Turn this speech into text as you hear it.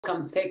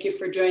Welcome. Thank you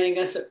for joining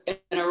us,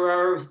 and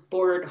our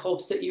board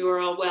hopes that you are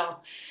all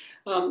well.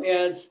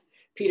 As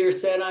Peter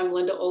said, I'm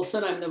Linda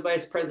Olson. I'm the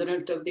Vice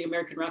President of the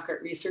American Rock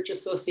Art Research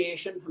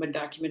Association. I'm a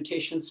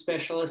documentation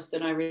specialist,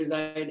 and I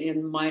reside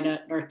in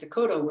Minot, North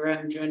Dakota, where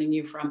I'm joining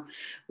you from.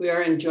 We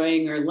are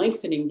enjoying our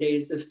lengthening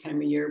days this time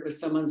of year with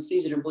some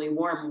unseasonably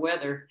warm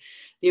weather.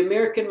 The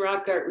American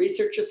Rock Art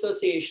Research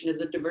Association is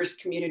a diverse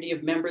community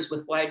of members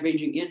with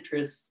wide-ranging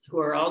interests who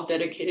are all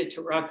dedicated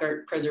to rock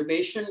art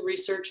preservation,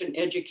 research, and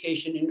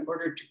education in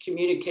order to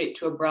communicate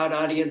to a broad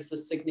audience the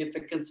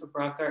significance of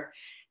rock art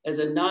as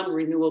a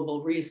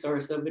non-renewable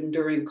resource of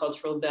enduring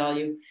cultural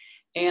value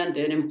and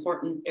an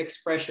important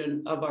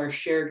expression of our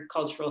shared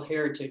cultural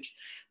heritage.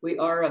 We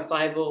are a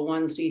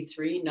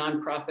 501c3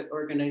 nonprofit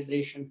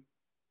organization.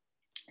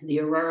 The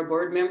ARARA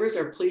board members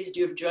are pleased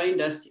you have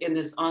joined us in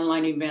this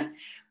online event.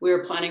 We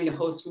are planning to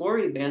host more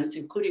events,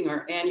 including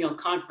our annual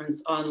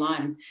conference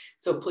online.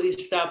 So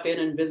please stop in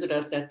and visit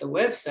us at the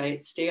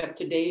website, stay up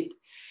to date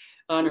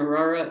on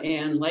ARARA,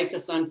 and like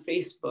us on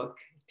Facebook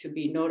to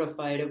be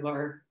notified of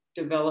our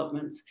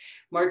developments.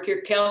 Mark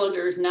your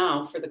calendars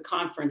now for the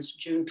conference,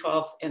 June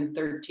 12th and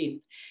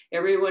 13th.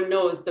 Everyone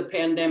knows the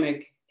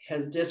pandemic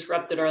has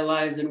disrupted our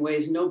lives in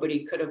ways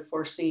nobody could have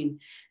foreseen.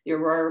 The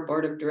ARARA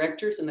Board of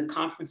Directors and the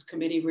conference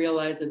committee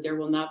realize that there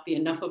will not be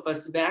enough of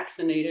us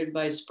vaccinated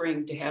by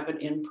spring to have an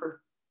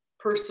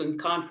in-person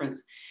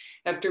conference.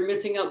 After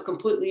missing out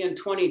completely in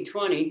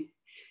 2020,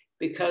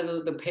 because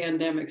of the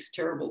pandemic's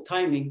terrible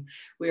timing,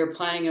 we are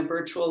planning a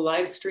virtual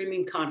live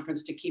streaming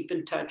conference to keep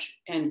in touch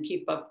and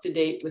keep up to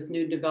date with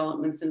new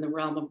developments in the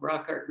realm of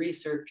rock art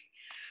research.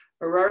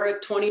 ARARA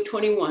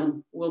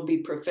 2021 will be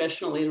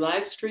professionally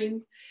live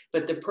streamed,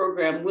 but the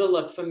program will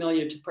look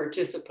familiar to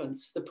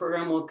participants. The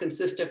program will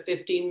consist of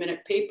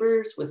 15-minute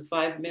papers with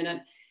 5-minute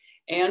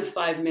and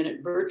 5-minute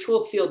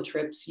virtual field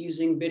trips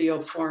using video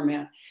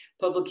format.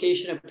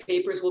 Publication of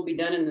papers will be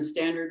done in the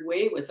standard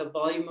way, with a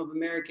volume of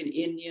American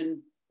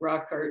Indian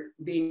rock art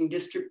being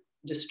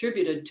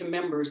distributed to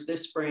members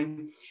this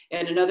spring,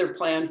 and another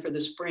plan for the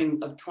spring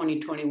of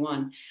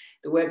 2021.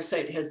 The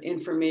website has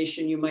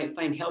information you might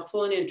find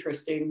helpful and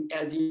interesting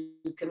as you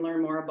can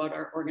learn more about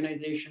our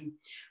organization.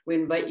 We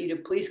invite you to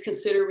please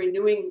consider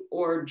renewing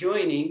or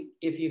joining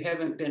if you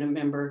haven't been a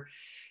member.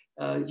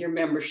 Your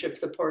membership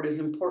support is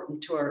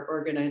important to our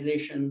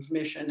organization's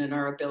mission and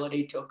our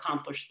ability to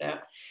accomplish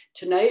that.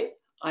 Tonight,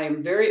 I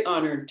am very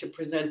honored to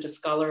present a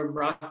scholar of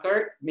rock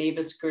art,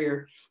 Mavis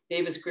Greer.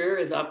 Mavis Greer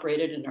has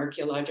operated an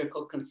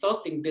archaeological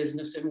consulting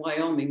business in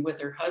Wyoming with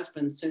her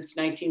husband since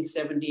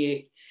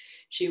 1978.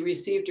 She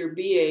received her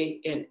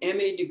BA and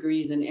MA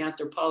degrees in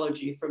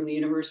anthropology from the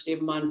University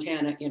of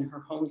Montana in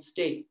her home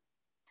state.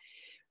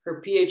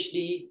 Her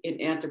PhD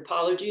in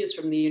anthropology is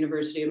from the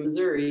University of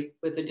Missouri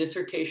with a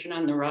dissertation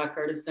on the rock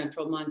art of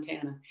central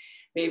Montana.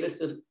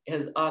 Mavis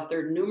has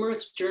authored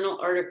numerous journal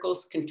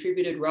articles,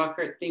 contributed rock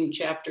art themed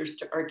chapters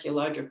to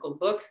archaeological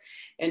books,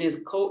 and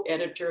is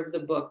co-editor of the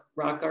book,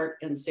 Rock Art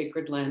and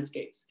Sacred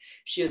Landscapes.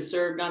 She has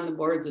served on the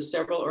boards of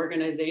several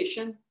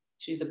organizations.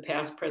 She's a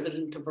past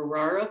president of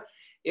ARARA,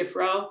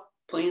 IFRAU,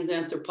 Plains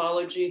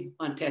Anthropology,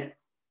 Montana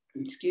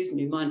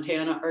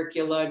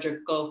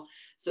Archaeological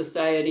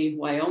Society,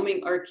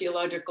 Wyoming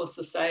Archaeological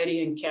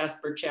Society, and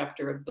Casper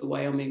chapter of the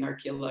Wyoming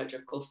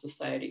Archaeological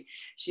Society.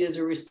 She is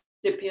a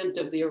recipient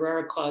of the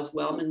ARARA Claus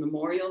Wellman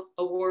Memorial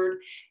Award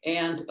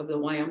and of the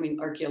Wyoming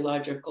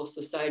Archaeological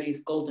Society's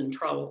Golden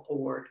Trowel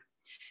Award.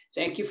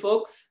 Thank you,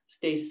 folks.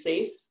 Stay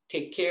safe,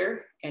 take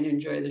care, and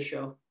enjoy the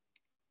show.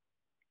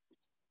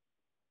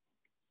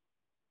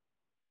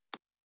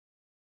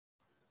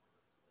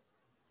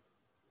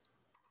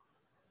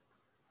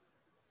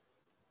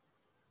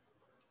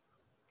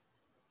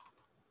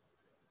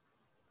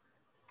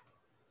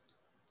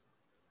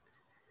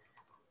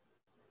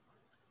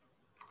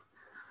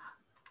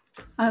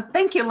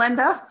 Thank you,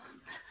 Linda.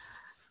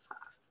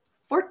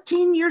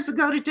 14 years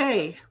ago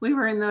today, we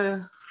were in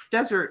the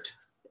desert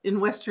in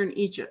Western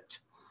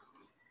Egypt.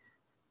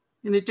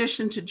 In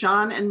addition to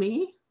John and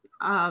me,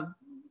 the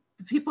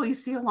people you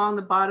see along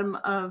the bottom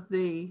of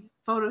the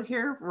photo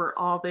here were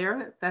all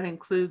there. That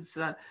includes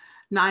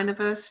 9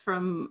 of us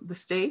from the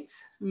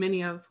States,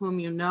 many of whom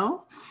you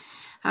know,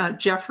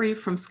 Jeffrey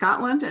from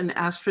Scotland and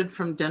Astrid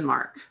from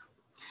Denmark.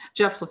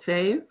 Jeff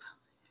Lefebvre,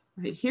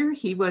 right here,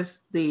 he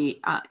was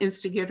the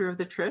instigator of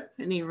the trip,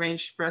 and he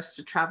arranged for us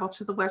to travel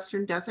to the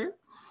Western Desert.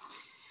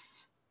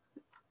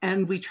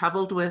 And we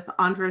traveled with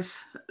Andres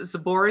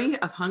Zabori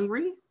of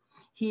Hungary.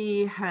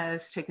 He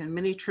has taken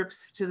many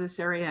trips to this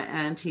area,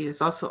 and he has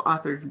also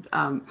authored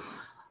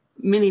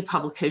many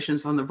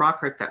publications on the rock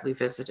art that we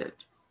visited.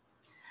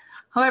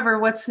 However,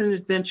 what's an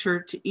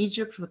adventure to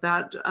Egypt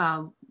without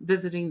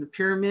visiting the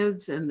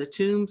pyramids and the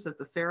tombs of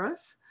the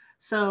pharaohs?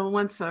 So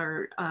once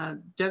our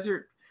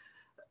desert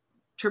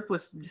trip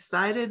was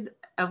decided,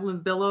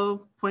 Evelyn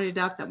Billow pointed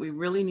out that we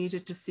really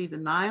needed to see the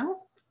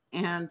Nile,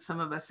 and some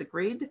of us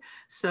agreed.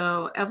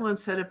 So Evelyn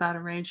set about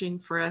arranging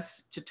for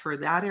us to tour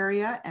that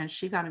area, and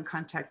she got in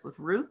contact with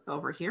Ruth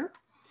over here.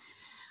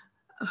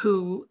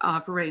 who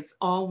operates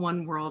all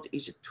One World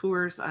Egypt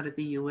tours out of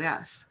the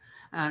US.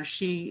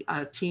 She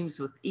teams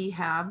with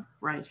Ehab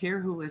right here,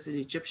 who is an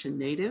Egyptian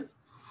native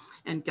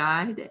and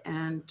guide,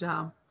 and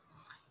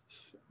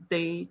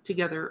they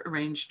together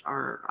arranged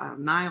our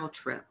Nile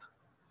trip.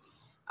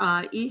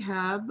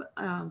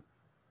 Ehab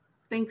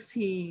thinks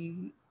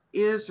he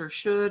is or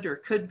should or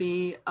could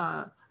be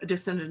a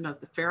descendant of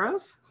the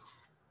pharaohs,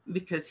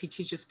 because he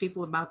teaches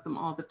people about them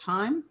all the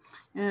time.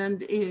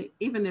 And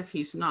even if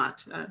he's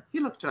not, he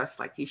looked to us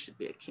like he should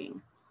be a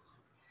king.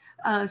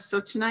 So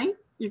tonight,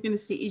 you're going to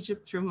see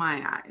Egypt through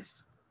my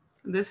eyes.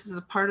 This is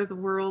a part of the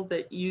world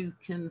that you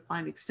can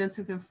find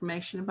extensive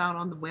information about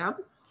on the web.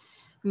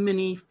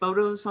 Many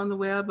photos on the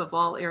web of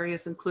all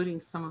areas, including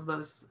some of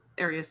those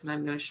areas that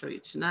I'm going to show you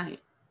tonight.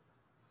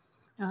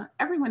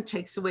 Everyone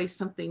takes away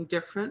something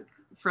different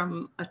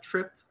from a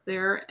trip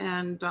there,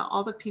 and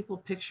all the people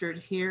pictured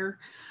here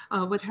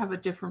would have a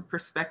different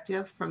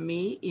perspective from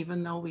me,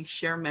 even though we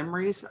share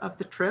memories of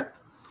the trip.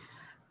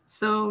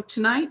 So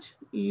tonight,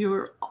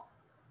 you're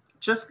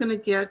just going to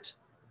get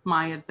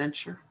my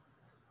adventure.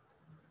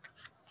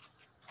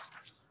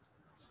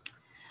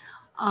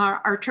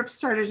 Our trip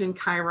started in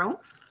Cairo.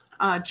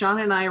 John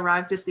and I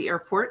arrived at the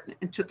airport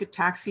and took a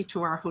taxi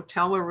to our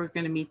hotel where we were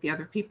going to meet the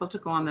other people to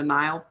go on the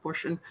Nile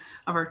portion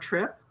of our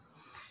trip.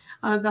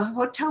 The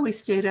hotel we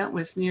stayed at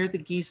was near the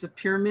Giza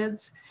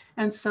pyramids,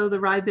 and so the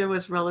ride there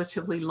was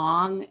relatively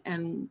long,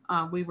 and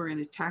we were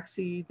in a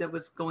taxi that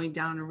was going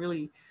down a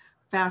really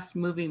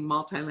fast-moving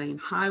multi-lane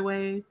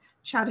highway,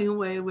 chatting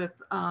away with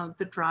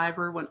the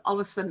driver, when all of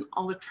a sudden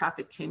all the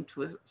traffic came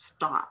to a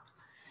stop.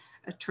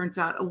 It turns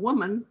out a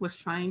woman was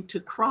trying to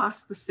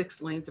cross the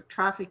 6 lanes of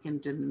traffic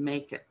and didn't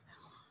make it.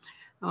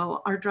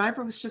 Well, our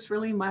driver was just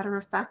really matter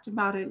of fact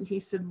about it, and he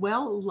said,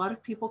 well, a lot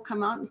of people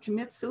come out and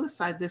commit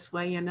suicide this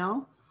way, you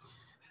know.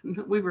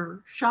 We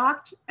were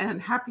shocked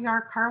and happy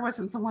our car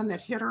wasn't the one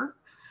that hit her,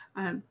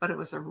 but it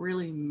was a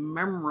really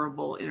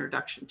memorable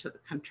introduction to the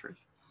country.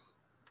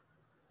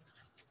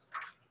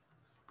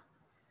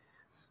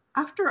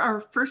 After our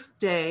first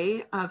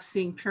day of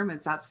seeing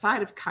pyramids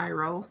outside of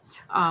Cairo,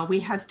 we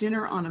had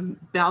dinner on a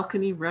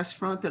balcony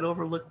restaurant that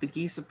overlooked the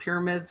Giza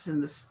pyramids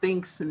and the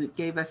Sphinx, and it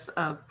gave us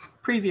a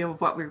preview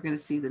of what we were going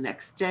to see the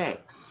next day.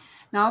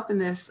 Now up in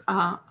this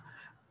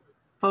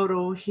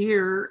photo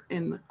here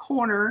in the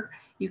corner,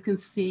 you can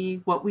see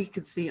what we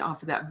could see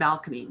off of that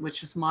balcony,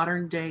 which is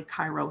modern day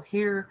Cairo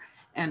here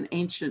and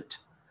ancient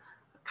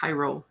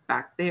Cairo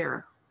back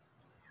there.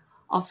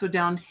 Also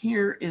down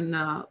here in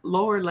the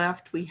lower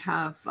left, we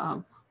have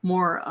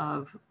more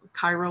of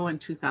Cairo in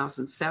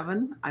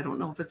 2007. I don't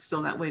know if it's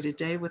still that way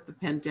today with the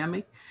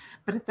pandemic,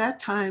 but at that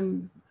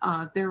time,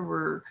 there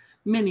were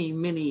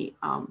many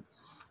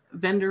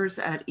vendors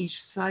at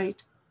each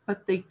site,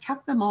 but they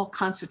kept them all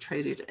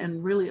concentrated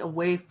and really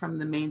away from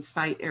the main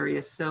site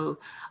area. So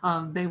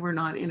they were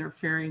not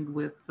interfering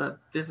with the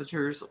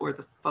visitors or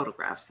the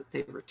photographs that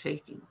they were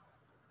taking.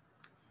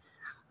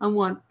 I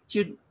want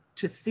you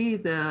to see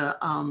the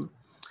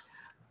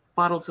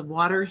bottles of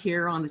water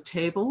here on the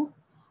table.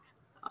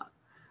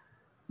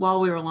 While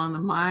we were along the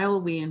mile,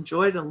 we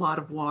enjoyed a lot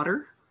of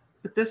water,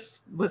 but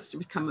this was to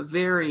become a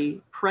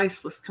very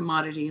priceless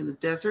commodity in the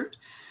desert,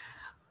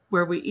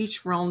 where we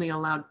each were only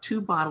allowed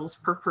 2 bottles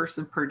per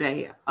person per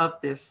day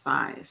of this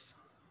size.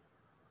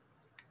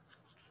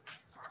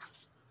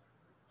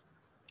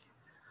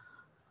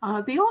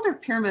 The older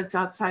pyramids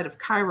outside of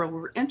Cairo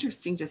were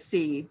interesting to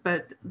see,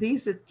 but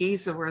these at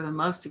Giza were the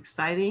most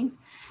exciting.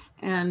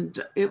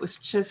 And it was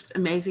just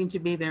amazing to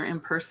be there in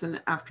person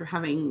after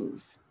having,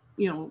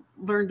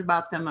 learned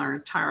about them our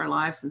entire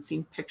lives and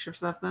seen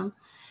pictures of them.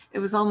 It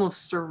was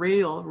almost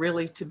surreal,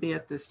 really, to be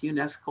at this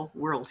UNESCO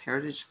World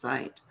Heritage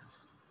Site.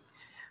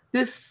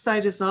 This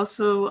site is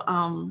also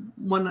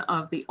one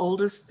of the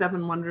oldest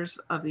 7 wonders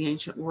of the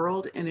ancient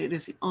world, and it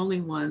is the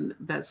only one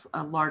that's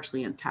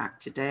largely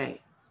intact today.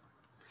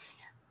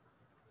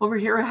 Over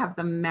here, I have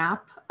the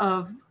map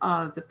of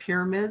the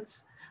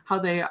pyramids, how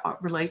they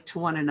relate to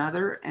one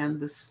another, and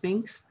the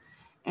Sphinx,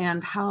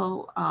 and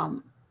how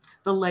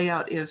the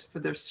layout is for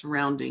their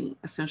surrounding,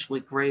 essentially,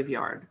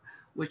 graveyard,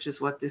 which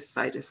is what this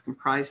site is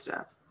comprised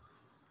of.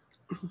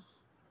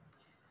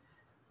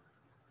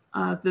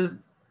 The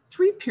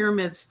 3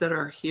 pyramids that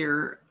are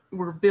here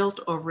were built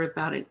over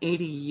about an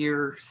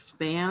 80-year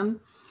span.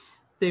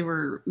 They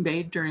were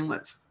made during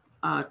what's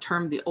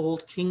termed the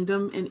Old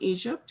Kingdom in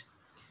Egypt.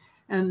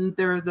 And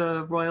they're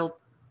the royal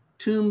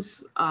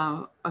tombs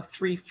of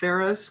 3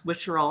 pharaohs,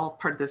 which are all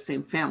part of the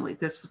same family.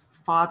 This was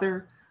the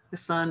father, the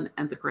son,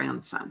 and the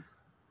grandson.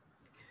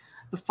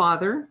 The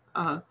father,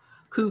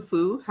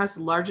 Khufu, has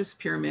the largest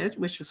pyramid,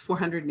 which was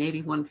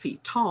 481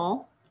 feet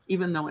tall,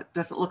 even though it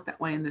doesn't look that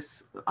way in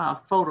this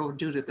photo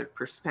due to the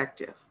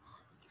perspective.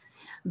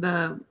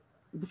 The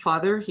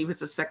father, he was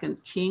the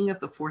 2nd king of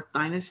the 4th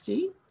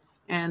dynasty,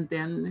 and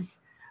then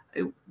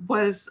it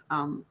was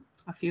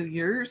a few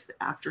years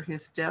after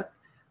his death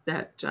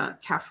that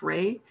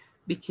Khafre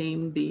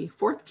became the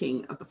 4th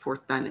king of the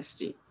 4th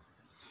dynasty.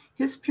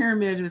 His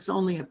pyramid was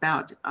only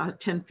about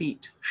 10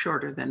 feet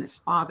shorter than his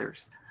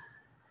father's.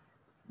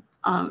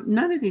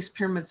 None of these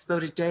pyramids, though,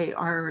 today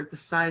are the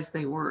size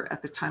they were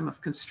at the time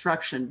of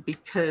construction,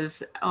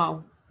 because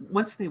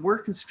once they were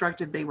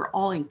constructed, they were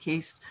all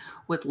encased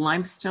with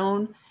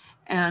limestone,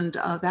 and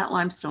that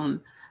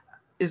limestone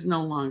is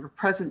no longer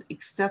present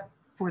except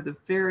for the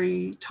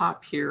very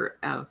top here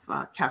of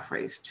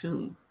Khafre's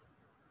tomb.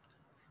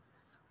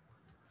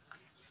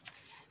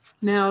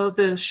 Now,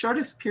 the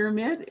shortest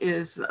pyramid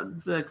is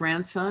the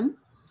grandson,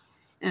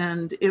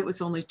 and it was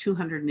only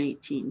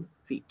 218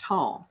 feet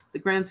tall. The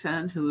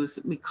grandson, who's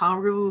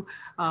Mikaru,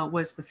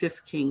 was the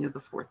 5th king of the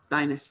 4th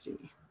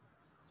dynasty.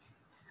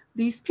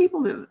 These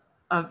people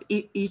of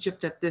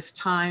Egypt at this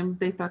time,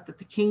 they thought that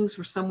the kings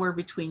were somewhere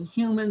between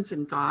humans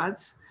and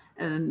gods,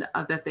 and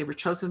that they were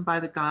chosen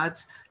by the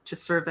gods to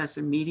serve as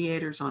the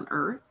mediators on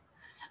earth.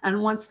 And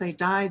once they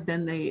died,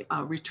 then they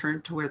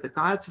returned to where the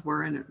gods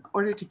were. And in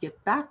order to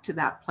get back to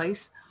that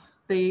place,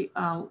 they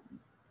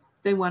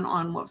went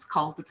on what was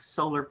called the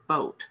solar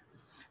boat.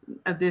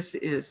 This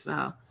is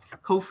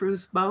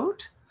Khufu's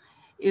boat.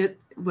 It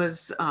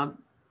was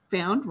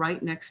found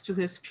right next to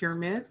his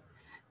pyramid.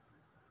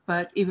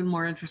 But even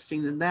more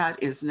interesting than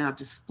that is now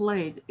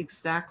displayed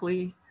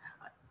exactly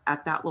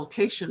at that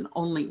location,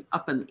 only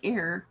up in the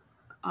air.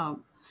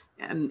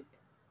 And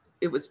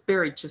it was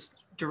buried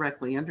just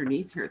directly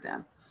underneath here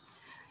then.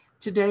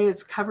 Today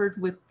it's covered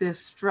with this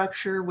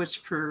structure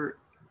which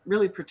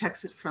really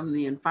protects it from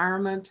the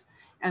environment.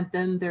 And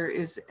then there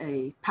is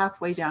a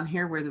pathway down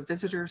here where the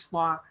visitors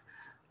walk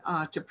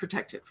to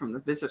protect it from the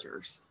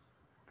visitors.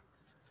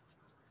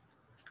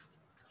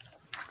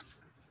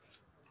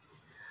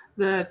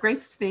 The Great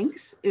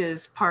Sphinx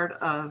is part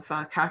of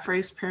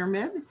Khafre's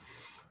pyramid,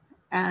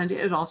 and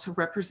it also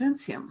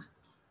represents him.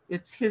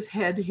 It's his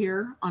head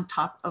here on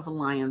top of a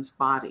lion's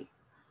body.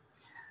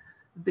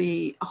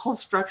 The whole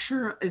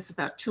structure is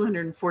about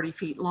 240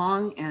 feet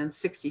long and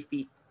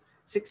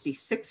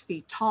 66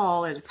 feet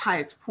tall at its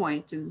highest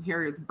point, and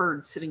here are the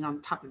birds sitting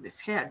on top of his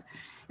head.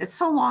 It's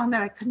so long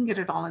that I couldn't get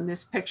it all in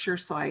this picture,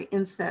 so I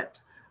inset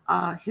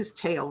his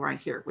tail right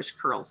here, which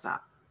curls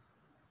up.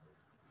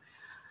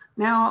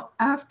 Now,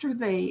 after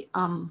they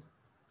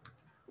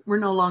were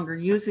no longer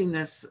using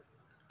this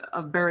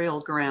burial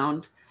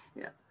ground,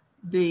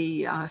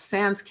 the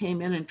Sands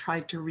came in and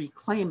tried to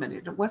reclaim it.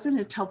 It wasn't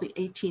until the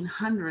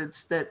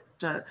 1800s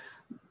that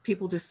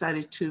people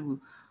decided to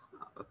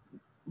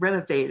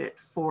renovate it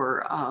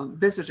for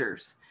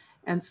visitors.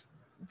 And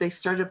they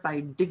started by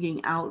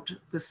digging out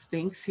the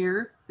Sphinx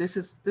here.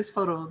 This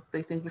photo,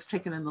 they think, was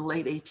taken in the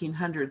late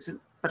 1800s,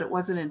 but it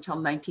wasn't until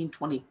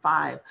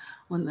 1925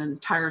 when the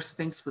entire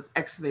Sphinx was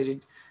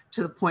excavated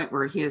to the point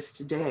where he is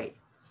today.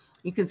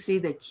 You can see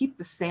they keep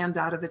the sand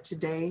out of it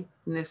today.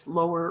 In this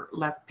lower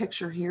left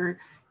picture here,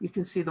 you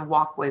can see the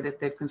walkway that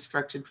they've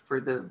constructed for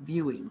the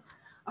viewing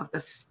of the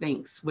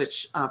Sphinx,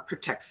 which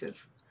protects it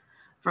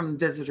from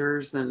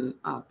visitors and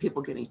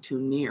people getting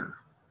too near.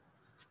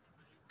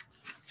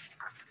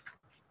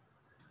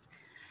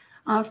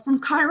 From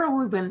Cairo,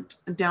 we went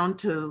down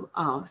to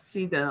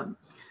see the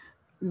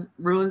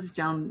ruins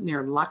down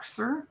near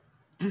Luxor.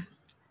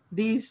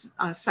 These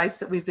sites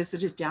that we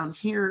visited down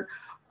here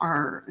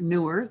are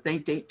newer. They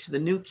date to the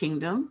New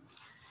Kingdom.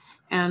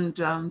 And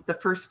the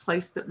first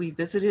place that we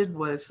visited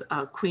was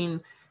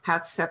Queen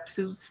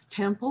Hatshepsut's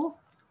temple,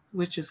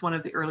 which is one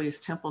of the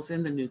earliest temples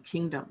in the New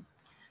Kingdom.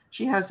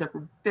 She has a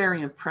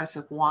very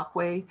impressive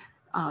walkway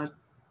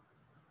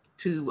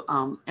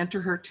to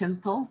enter her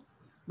temple,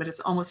 but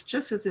it's almost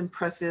just as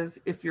impressive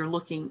if you're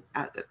looking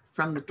at it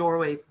from the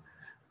doorway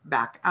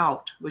back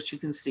out, which you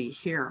can see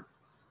here.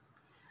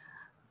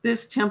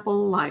 This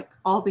temple, like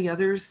all the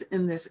others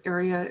in this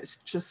area, is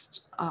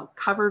just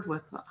covered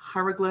with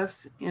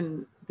hieroglyphs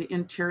in the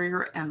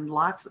interior and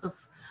lots of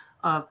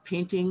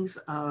paintings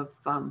of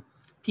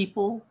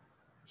people,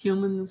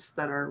 humans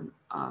that are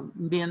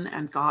men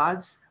and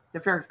gods.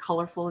 They're very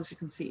colorful, as you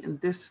can see in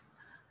this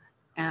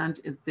and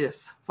in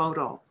this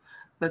photo,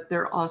 but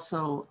there are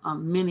also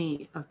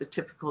many of the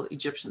typical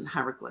Egyptian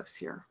hieroglyphs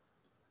here.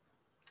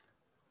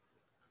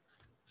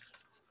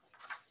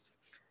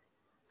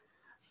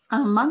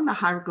 Among the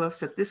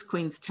hieroglyphs at this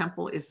queen's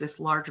temple is this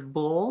large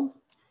bull.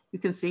 You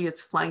can see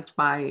it's flanked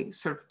by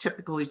sort of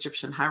typical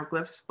Egyptian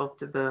hieroglyphs, both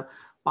to the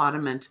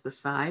bottom and to the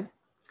side.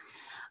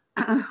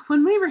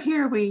 When we were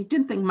here, we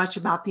didn't think much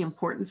about the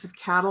importance of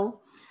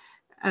cattle,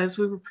 as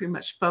we were pretty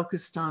much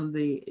focused on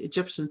the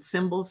Egyptian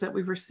symbols that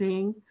we were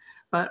seeing.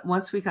 But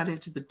once we got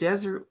into the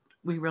desert,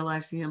 we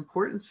realized the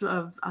importance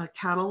of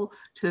cattle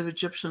to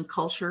Egyptian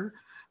culture,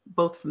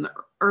 both from the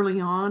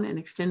early on and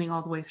extending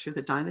all the way through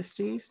the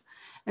dynasties.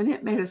 And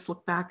it made us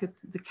look back at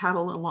the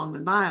cattle along the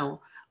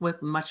Nile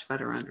with much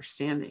better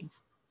understanding.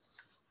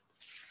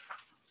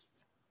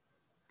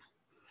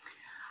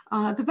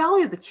 The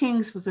Valley of the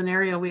Kings was an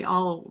area we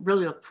all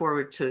really look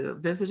forward to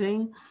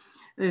visiting.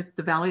 The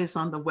valley is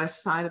on the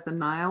west side of the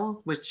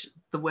Nile, which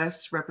the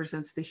west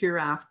represents the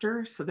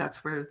hereafter. So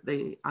that's where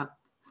they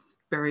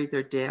bury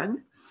their dead.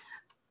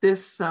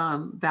 This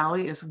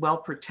valley is well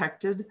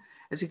protected.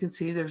 As you can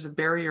see, there's a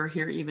barrier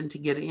here even to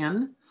get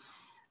in.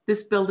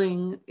 This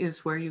building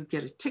is where you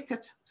get a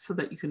ticket so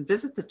that you can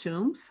visit the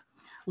tombs.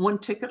 One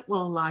ticket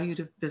will allow you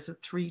to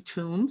visit 3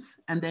 tombs,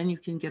 and then you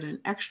can get an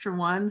extra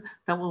one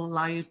that will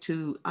allow you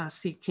to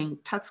see King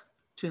Tut's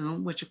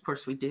tomb, which of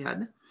course we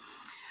did.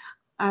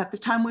 At the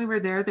time we were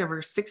there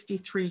were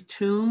 63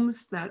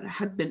 tombs that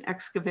had been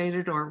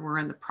excavated or were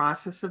in the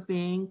process of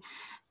being,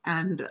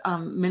 and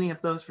many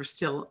of those were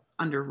still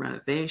under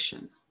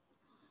renovation.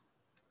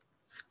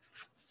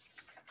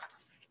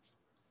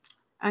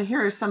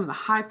 Here are some of the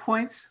high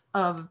points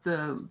of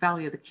the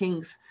Valley of the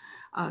Kings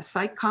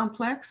site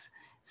complex,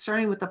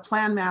 starting with the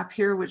plan map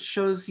here, which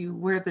shows you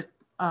where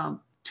the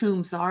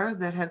tombs are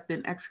that have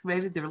been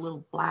excavated. They're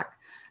little black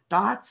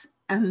dots,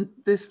 and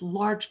this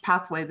large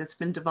pathway that's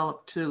been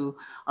developed to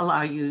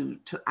allow you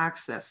to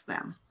access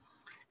them.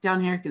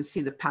 Down here, you can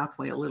see the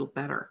pathway a little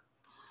better.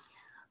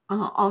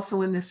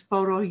 Also in this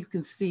photo, you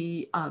can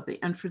see the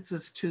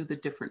entrances to the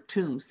different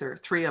tombs. There are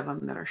 3 of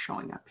them that are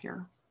showing up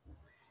here.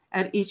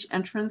 At each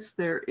entrance,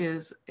 there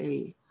is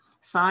a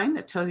sign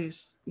that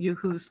tells you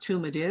whose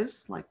tomb it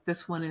is, like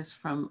this one is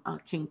from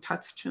King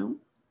Tut's tomb.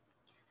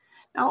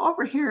 Now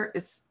over here,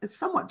 it's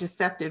somewhat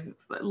deceptive.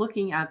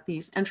 Looking at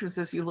these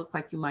entrances, you look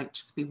like you might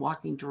just be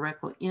walking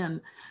directly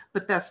in,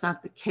 but that's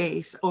not the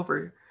case.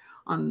 Over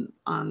on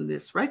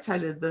this right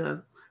side of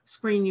the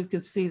screen, you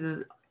can see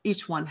that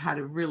each one had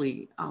a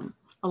really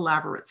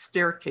elaborate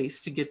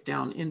staircase to get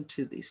down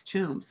into these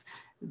tombs.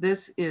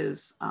 This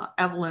is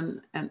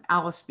Evelyn and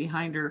Alice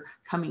behind her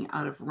coming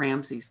out of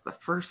Ramses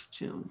I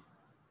tomb.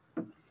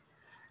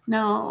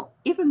 Now,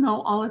 even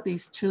though all of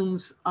these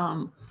tombs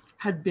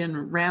had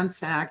been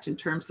ransacked in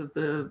terms of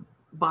the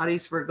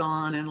bodies were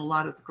gone and a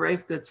lot of the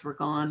grave goods were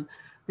gone,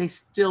 they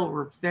still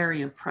were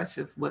very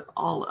impressive with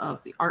all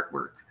of the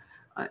artwork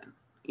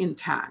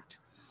intact.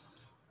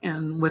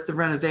 And with the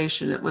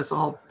renovation, it was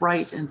all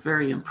bright and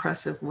very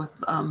impressive with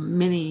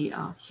many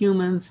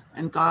humans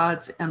and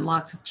gods and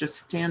lots of just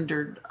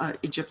standard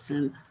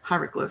Egyptian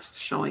hieroglyphs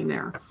showing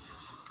there.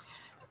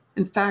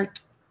 In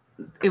fact,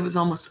 it was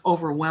almost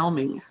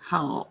overwhelming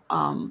how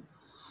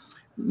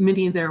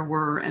many there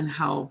were and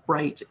how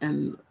bright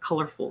and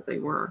colorful they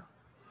were,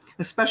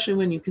 especially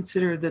when you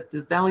consider that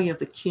the Valley of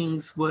the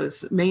Kings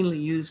was mainly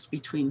used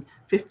between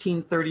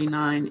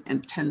 1539 and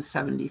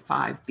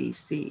 1075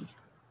 BC.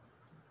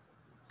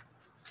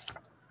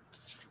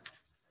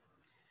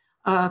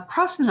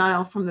 Across the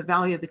Nile from the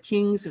Valley of the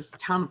Kings is the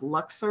town of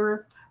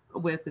Luxor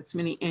with its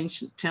many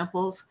ancient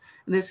temples.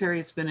 And this area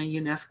has been a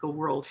UNESCO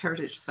World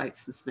Heritage Site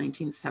since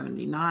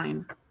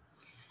 1979.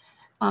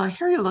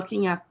 Here you're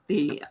looking at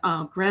the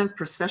Grand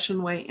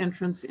Procession Way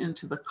entrance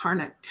into the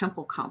Karnak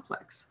Temple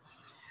complex.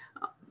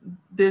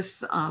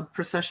 This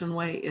procession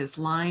way is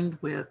lined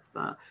with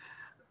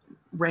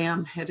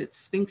ram-headed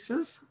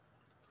sphinxes.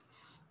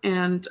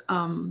 And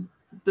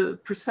the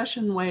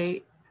procession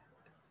way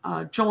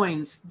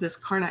joins this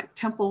Karnak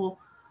Temple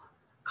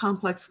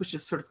complex, which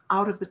is sort of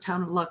out of the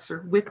town of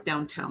Luxor, with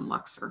downtown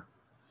Luxor.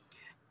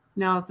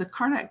 Now, the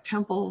Karnak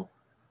Temple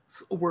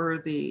were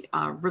the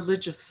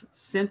religious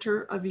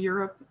center of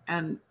Europe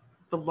and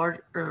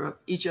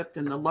Egypt,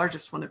 and the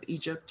largest one of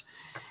Egypt,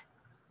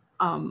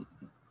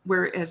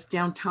 whereas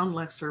downtown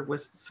Luxor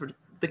was sort of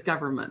the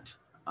government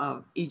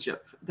of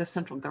Egypt, the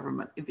central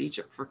government of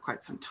Egypt for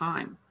quite some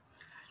time.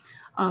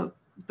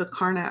 The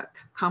Karnak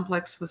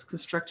complex was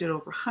constructed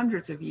over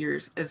hundreds of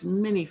years as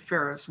many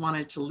pharaohs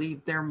wanted to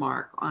leave their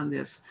mark on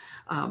this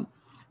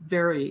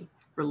very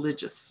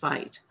religious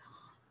site.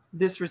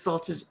 This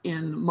resulted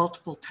in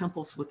multiple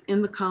temples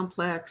within the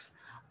complex,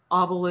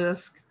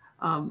 obelisk,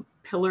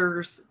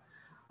 pillars,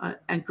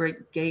 and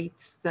great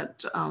gates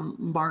that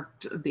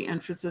marked the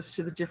entrances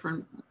to the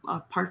different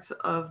parts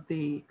of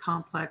the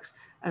complex,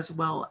 as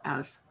well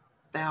as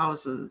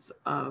thousands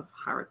of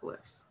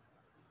hieroglyphs.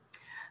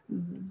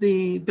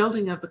 The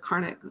building of the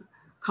Karnak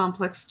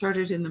complex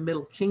started in the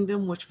Middle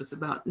Kingdom, which was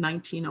about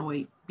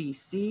 1908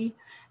 BC,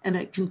 and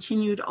it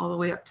continued all the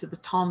way up to the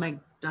Ptolemaic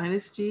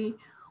dynasty,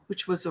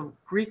 which was a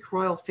Greek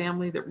royal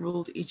family that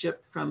ruled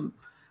Egypt from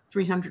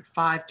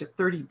 305 to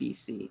 30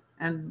 BC,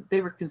 and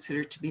they were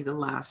considered to be the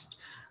last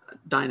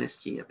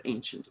dynasty of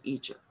ancient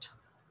Egypt.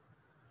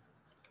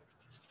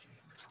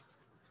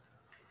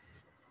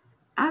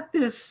 At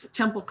this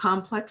temple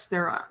complex,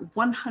 there are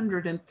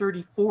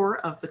 134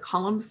 of the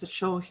columns that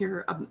show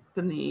here up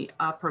in the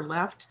upper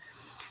left,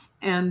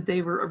 and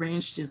they were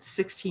arranged in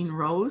 16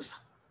 rows,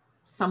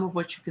 some of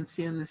which you can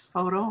see in this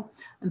photo,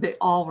 and they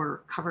all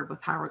were covered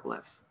with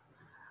hieroglyphs.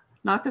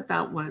 Not that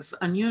that was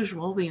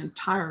unusual. The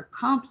entire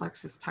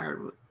complex is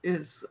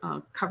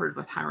covered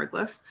with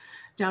hieroglyphs.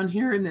 Down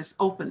here in this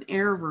open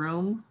air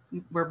room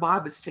where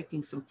Bob is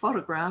taking some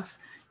photographs,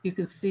 you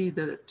can see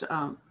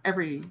that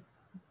every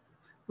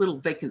little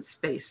vacant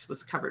space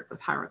was covered with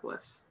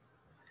hieroglyphs.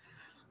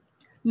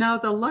 Now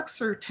the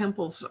Luxor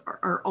temples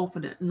are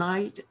open at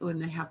night when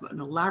they have an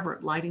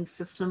elaborate lighting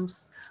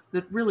systems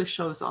that really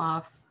shows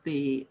off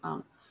the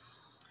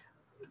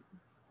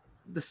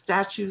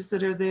statues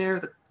that are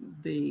there,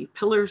 the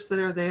pillars that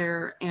are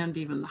there, and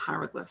even the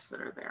hieroglyphs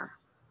that are there.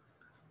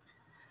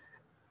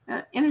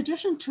 In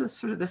addition to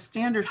sort of the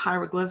standard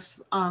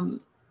hieroglyphs,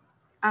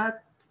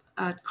 at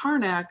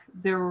Karnak,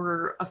 there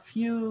were a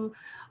few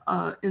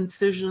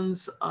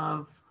incisions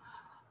of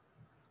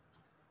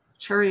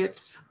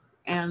chariots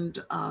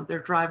and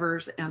their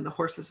drivers and the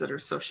horses that are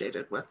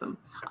associated with them.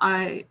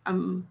 I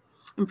am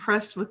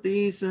impressed with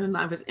these, and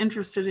I was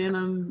interested in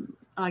them,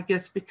 I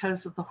guess,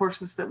 because of the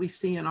horses that we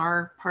see in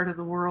our part of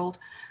the world.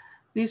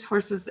 These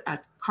horses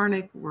at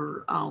Karnak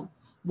were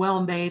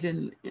well made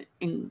and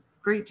in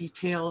great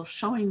detail,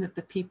 showing that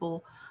the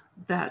people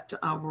that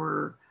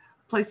were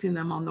placing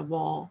them on the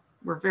wall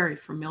were very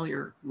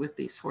familiar with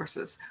these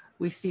horses.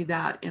 We see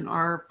that in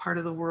our part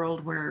of the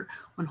world, where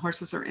when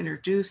horses are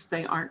introduced,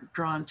 they aren't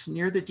drawn to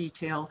near the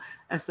detail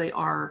as they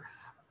are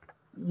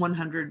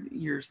 100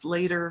 years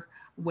later,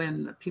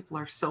 when people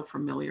are so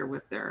familiar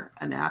with their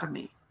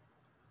anatomy.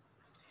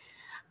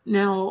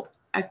 Now,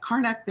 at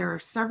Karnak, there are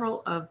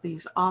several of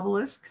these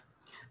obelisks.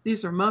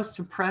 These are most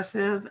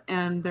impressive,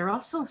 and they're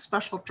also a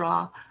special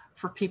draw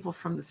for people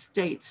from the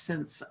States,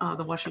 since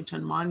the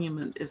Washington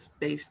Monument is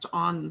based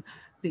on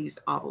these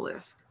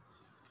obelisks.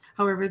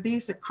 However,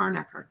 these at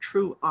Karnak are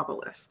true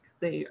obelisks.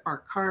 They are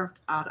carved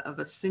out of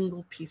a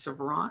single piece of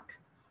rock.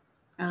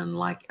 And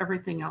like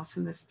everything else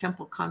in this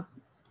temple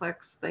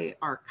complex, they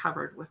are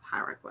covered with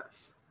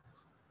hieroglyphs.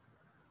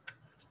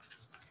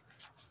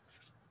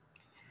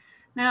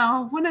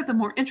 Now, one of the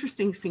more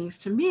interesting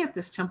things to me at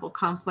this temple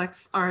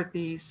complex are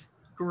these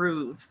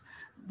grooves.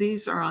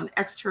 These are on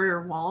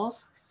exterior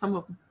walls, some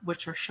of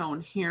which are shown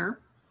here.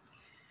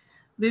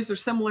 These are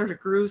similar to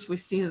grooves we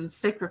see in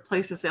sacred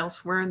places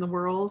elsewhere in the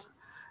world.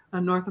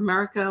 In North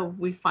America,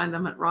 we find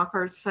them at rock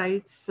art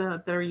sites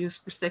that are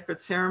used for sacred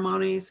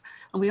ceremonies.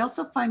 And we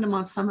also find them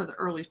on some of the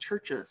early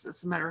churches.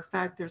 As a matter of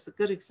fact, there's a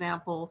good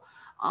example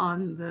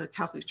on the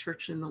Catholic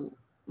Church in the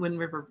Wind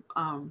River,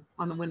 on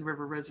the Wind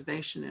River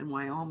Reservation in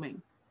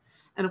Wyoming.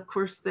 And of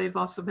course, they've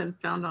also been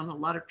found on a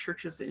lot of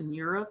churches in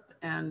Europe,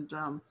 and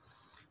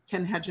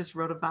Ken Hedges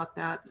wrote about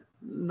that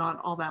not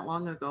all that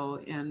long ago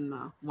in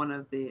one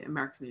of the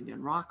American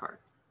Indian rock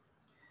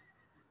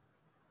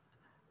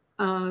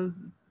art.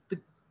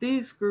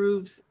 These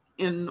grooves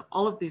in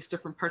all of these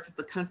different parts of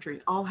the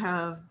country all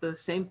have the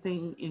same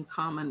thing in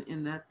common,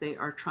 in that they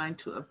are trying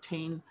to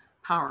obtain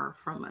power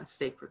from a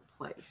sacred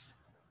place.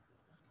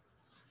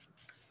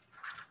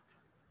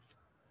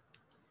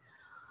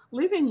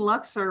 Leaving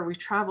Luxor, we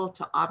traveled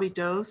to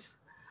Abydos.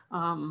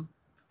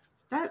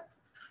 That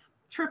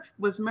trip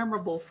was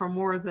memorable for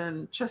more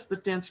than just the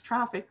dense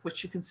traffic,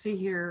 which you can see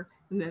here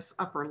in this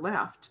upper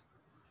left.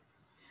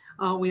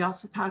 We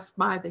also passed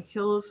by the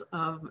hills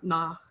of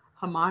Nile,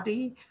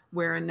 Hammadi,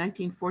 where in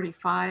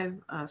 1945,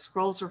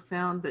 scrolls were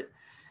found that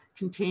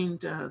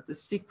contained the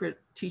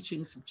secret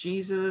teachings of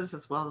Jesus,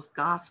 as well as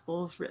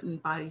gospels written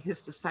by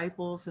his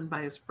disciples and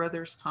by his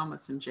brothers,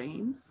 Thomas and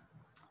James.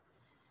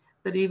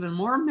 But even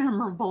more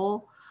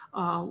memorable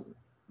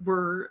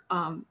were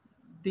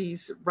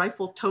these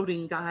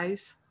rifle-toting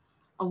guys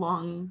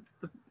along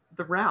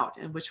the route,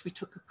 in which we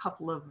took a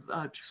couple of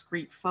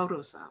discrete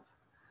photos of.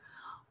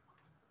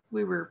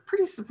 We were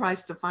pretty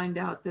surprised to find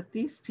out that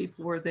these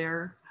people were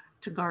there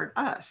to guard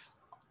us.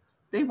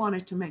 They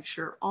wanted to make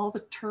sure all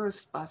the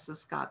tourist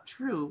buses got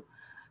through,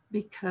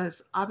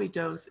 because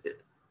Abydos'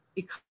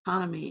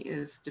 economy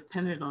is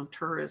dependent on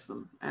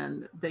tourism,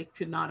 and they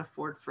could not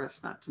afford for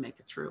us not to make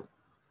it through.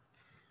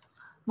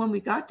 When we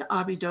got to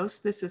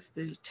Abydos, this is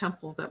the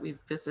temple that we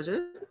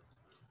visited.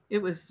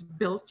 It was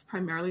built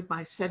primarily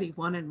by Seti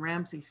I and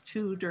Ramses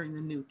II during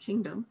the New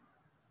Kingdom.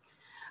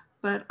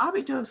 But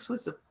Abydos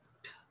was a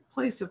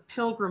place of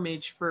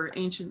pilgrimage for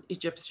ancient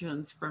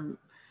Egyptians for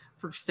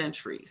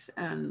centuries.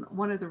 And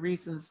one of the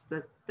reasons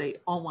that they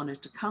all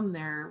wanted to come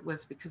there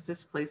was because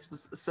this place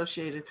was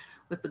associated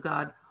with the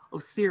god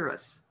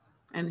Osiris,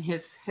 and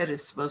his head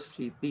is supposed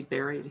to be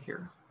buried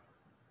here.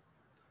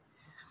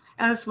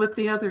 As with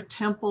the other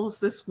temples,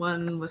 this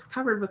one was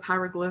covered with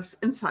hieroglyphs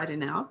inside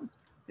and out. You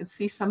can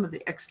see some of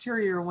the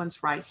exterior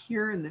ones right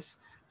here in this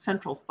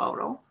central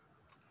photo.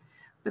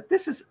 But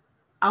this is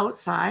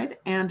outside,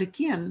 and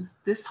again,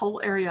 this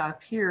whole area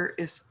up here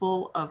is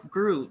full of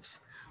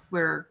grooves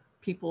where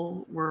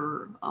people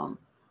were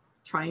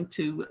trying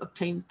to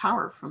obtain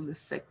power from this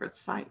sacred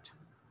site.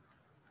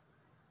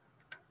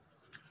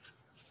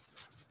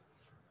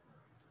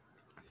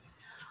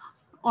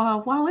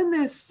 While in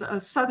this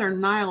southern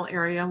Nile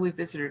area, we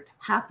visited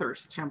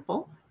Hathor's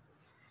temple.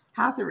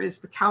 Hathor is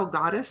the cow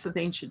goddess of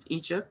ancient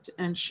Egypt,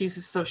 and she's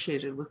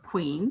associated with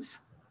queens.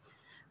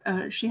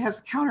 She has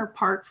a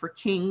counterpart for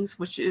kings,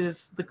 which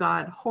is the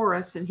god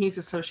Horus, and he's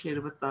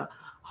associated with the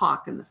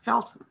hawk and the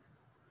falcon.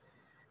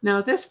 Now,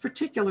 this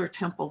particular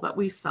temple that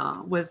we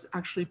saw was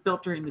actually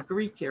built during the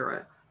Greek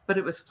era, but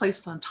it was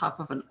placed on top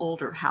of an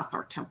older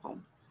Hathor temple.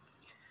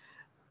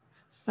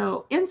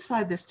 So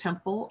inside this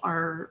temple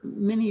are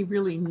many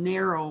really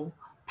narrow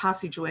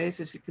passageways,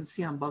 as you can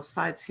see on both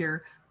sides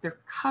here. They're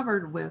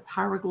covered with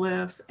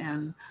hieroglyphs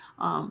and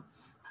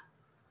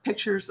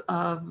pictures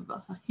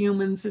of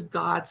humans and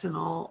gods and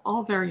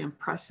all very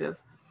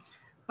impressive.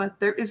 But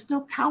there is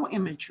no cow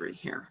imagery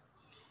here.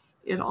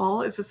 It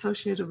all is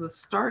associated with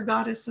star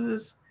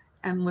goddesses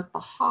and with the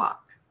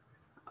hawk,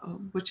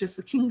 which is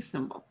the king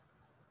symbol,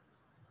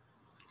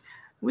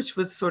 which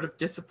was sort of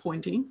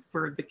disappointing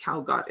for the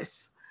cow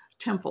goddess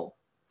temple.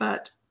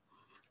 But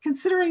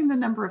considering the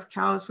number of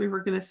cows we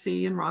were going to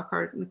see in rock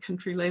art in the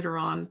country later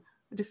on,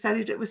 I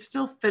decided it was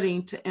still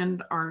fitting to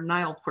end our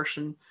Nile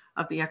portion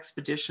of the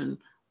expedition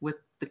with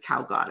the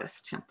cow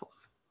goddess temple.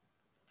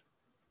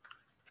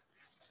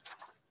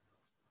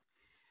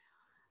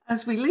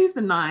 As we leave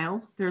the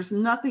Nile, there's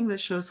nothing that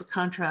shows the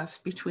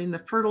contrast between the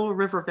fertile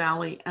river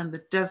valley and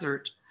the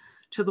desert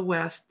to the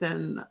west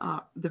than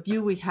the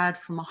view we had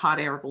from a hot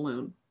air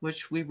balloon,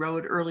 which we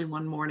rode early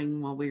one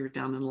morning while we were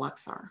down in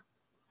Luxor.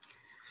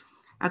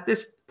 At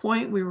this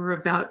point, we were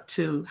about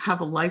to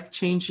have a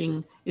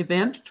life-changing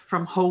event,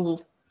 from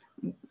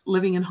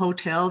living in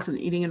hotels and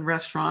eating in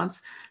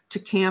restaurants to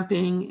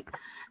camping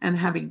and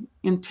having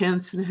in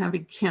tents and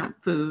having camp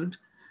food.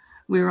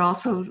 We were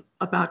also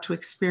about to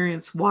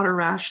experience water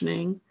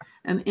rationing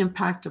and the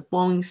impact of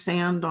blowing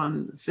sand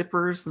on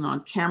zippers and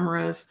on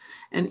cameras,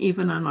 and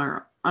even on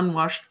our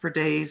unwashed for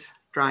days,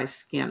 dry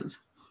skin.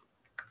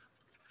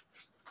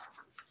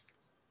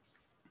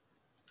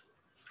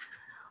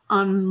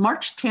 On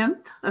March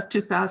 10th of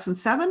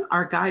 2007,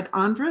 our guide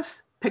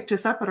Andres picked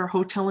us up at our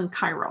hotel in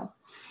Cairo.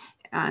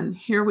 And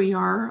here we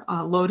are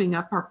loading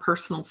up our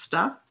personal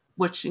stuff,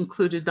 which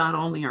included not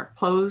only our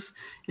clothes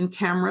and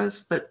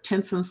cameras, but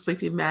tents and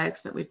sleeping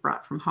bags that we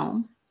brought from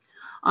home.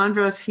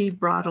 Andres, he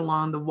brought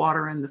along the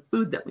water and the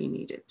food that we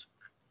needed.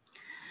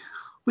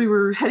 We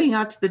were heading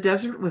out to the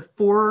desert with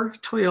 4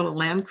 Toyota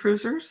Land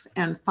Cruisers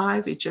and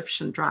 5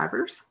 Egyptian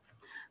drivers.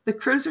 The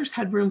cruisers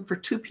had room for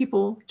 2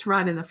 people to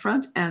ride in the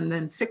front, and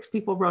then 6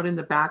 people rode in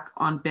the back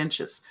on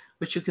benches,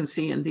 which you can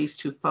see in these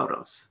 2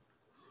 photos.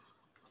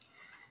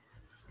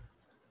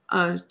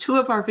 2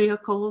 of our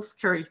vehicles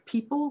carried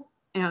people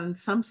and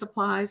some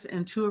supplies,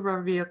 and 2 of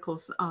our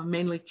vehicles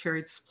mainly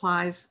carried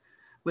supplies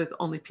with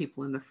only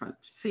people in the front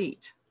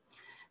seat.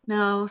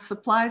 Now,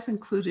 supplies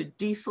included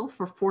diesel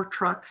for 4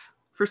 trucks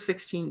for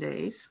 16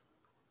 days,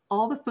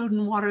 all the food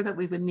and water that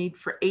we would need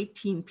for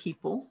 18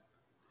 people,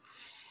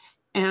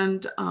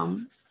 and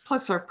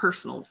plus our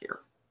personal gear.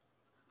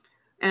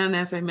 And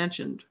as I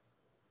mentioned,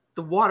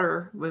 the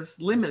water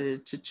was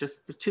limited to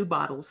just the 2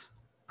 bottles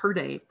per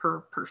day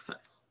per person.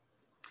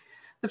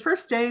 The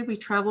first day we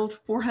traveled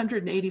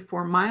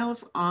 484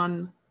 miles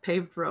on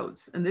paved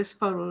roads, and this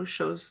photo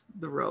shows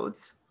the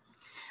roads.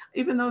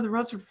 Even though the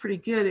roads were pretty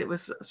good, it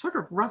was sort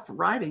of rough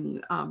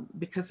riding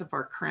because of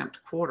our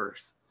cramped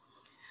quarters.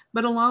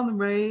 But along the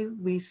way,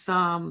 we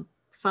saw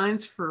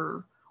signs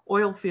for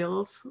oil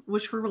fields,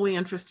 which were really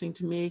interesting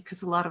to me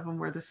because a lot of them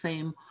were the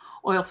same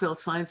oil field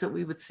signs that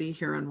we would see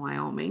here in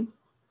Wyoming.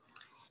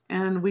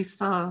 And we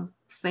saw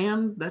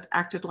sand that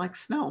acted like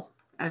snow.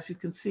 As you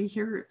can see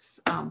here,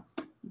 it's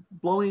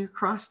blowing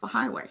across the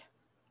highway.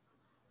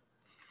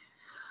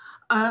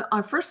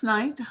 Our first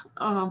night,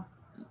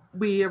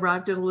 we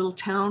arrived at a little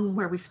town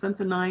where we spent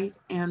the night,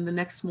 and the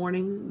next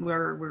morning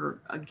where we're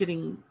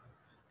getting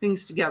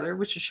things together,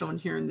 which is shown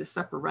here in this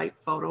upper right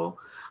photo,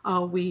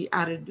 we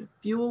added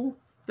fuel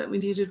that we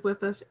needed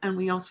with us, and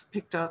we also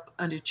picked up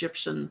an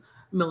Egyptian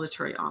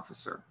military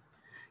officer.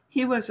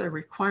 He was a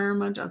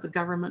requirement of the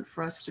government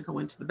for us to go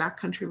into the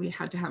backcountry. We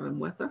had to have him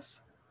with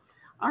us.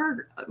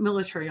 Our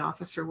military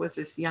officer was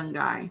this young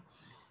guy,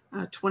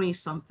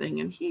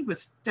 20-something, and he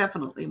was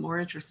definitely more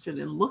interested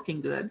in looking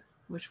good,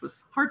 which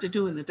was hard to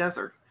do in the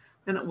desert,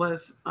 than it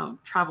was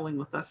traveling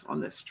with us on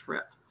this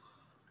trip.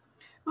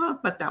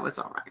 But that was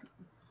all right.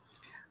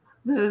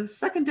 The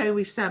second day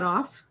we set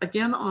off,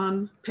 again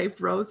on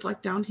paved roads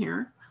like down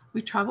here.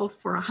 We traveled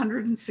for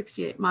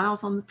 168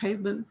 miles on the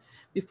pavement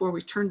before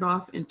we turned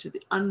off into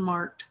the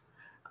unmarked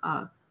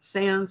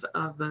sands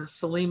of the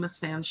Salima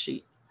sand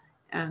sheet.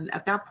 And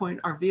at that point,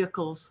 our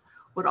vehicles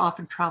would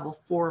often travel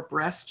 4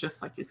 abreast,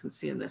 just like you can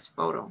see in this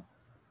photo.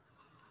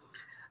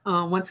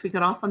 Once we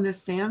got off on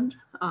this sand,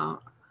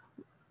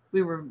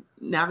 we were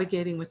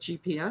navigating with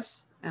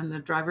GPS, and the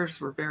drivers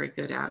were very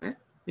good at it.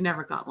 We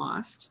never got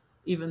lost,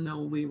 even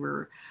though we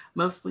were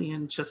mostly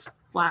in just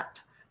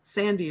flat,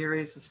 sandy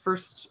areas this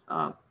first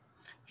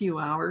few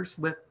hours,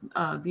 with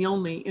the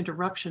only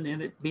interruption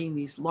in it being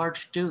these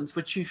large dunes,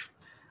 which you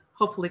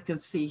hopefully can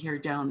see here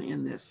down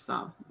in this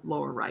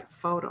lower right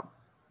photo.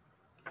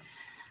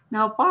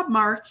 Now, Bob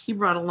Mark, he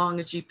brought along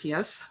a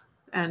GPS,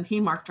 and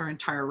he marked our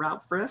entire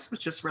route for us,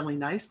 which is really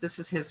nice. This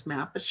is his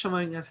map. It's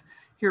showing us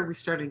here we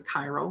started in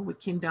Cairo. We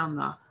came down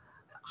the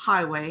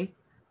highway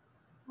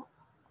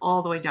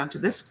all the way down to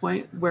this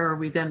point, where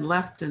we then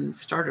left and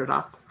started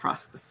off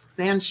across the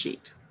sand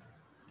sheet.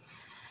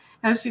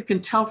 As you can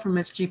tell from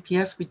his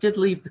GPS, we did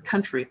leave the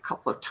country a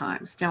couple of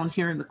times. Down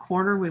here in the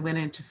corner, we went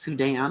into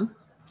Sudan.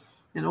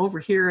 And over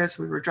here, as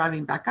we were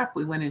driving back up,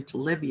 we went into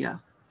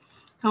Libya.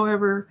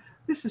 However,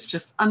 this is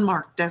just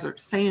unmarked desert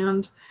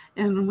sand.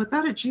 And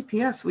without a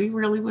GPS, we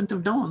really wouldn't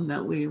have known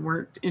that we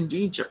weren't in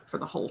Egypt for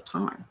the whole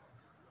time.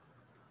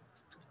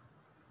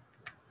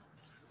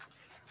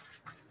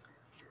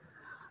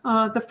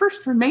 The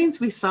first remains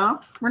we saw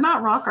were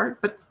not rock art,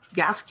 but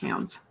gas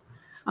cans.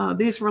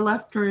 These were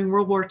left during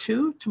World War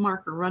II to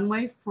mark a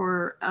runway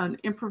for an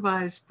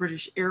improvised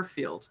British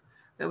airfield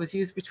that was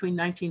used between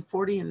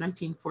 1940 and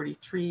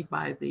 1943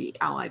 by the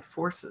Allied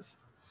forces.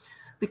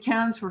 The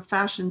cans were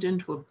fashioned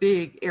into a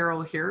big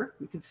arrow here.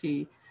 You can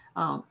see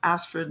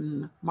Astrid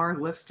and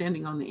Margolith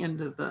standing on the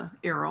end of the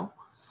arrow.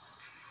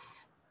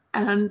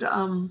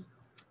 And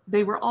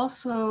they were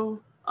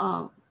also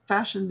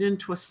fashioned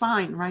into a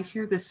sign right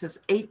here that says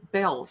 8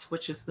 Bells,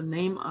 which is the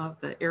name of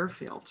the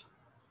airfield.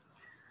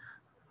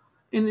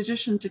 In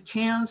addition to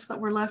cans that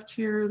were left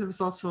here, there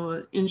was also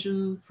an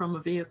engine from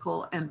a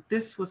vehicle, and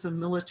this was a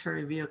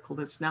military vehicle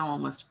that's now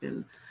almost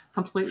been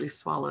completely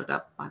swallowed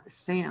up by the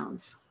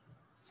sands.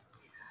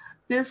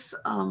 This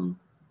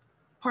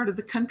part of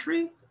the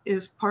country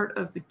is part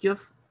of the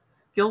Gilf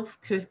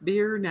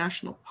Kebir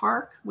National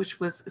Park, which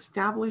was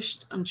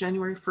established on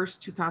January 1st,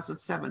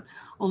 2007,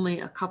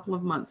 only a couple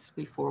of months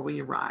before we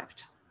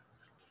arrived.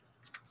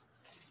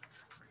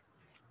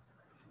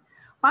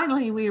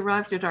 Finally, we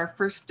arrived at our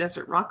first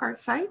desert rock art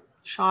site,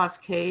 Shaw's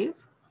Cave.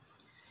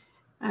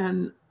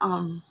 And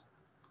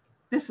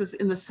this is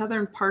in the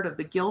southern part of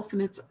the Gilf,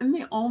 and it's in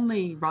the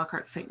only rock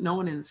art site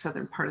known in the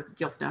southern part of the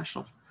Gilf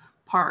National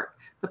Park.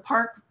 The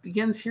park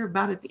begins here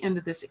about at the end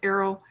of this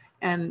arrow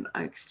and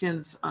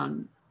extends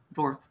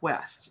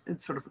northwest in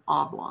sort of an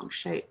oblong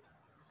shape.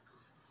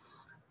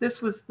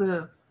 This was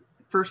the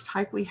first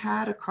hike we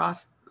had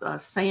across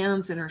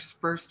sands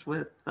interspersed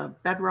with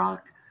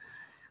bedrock,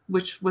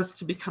 which was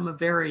to become a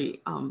very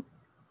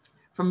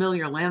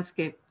familiar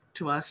landscape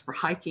to us for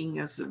hiking,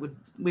 as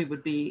we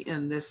would be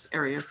in this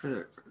area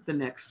for the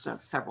next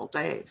several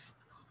days.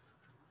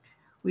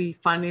 We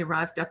finally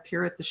arrived up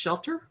here at the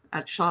shelter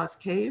at Shaw's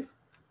Cave,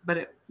 but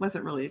it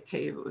wasn't really a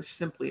cave, it was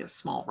simply a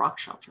small rock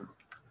shelter.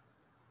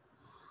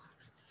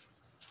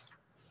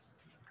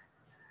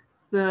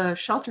 The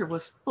shelter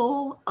was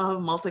full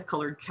of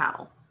multicolored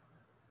cattle.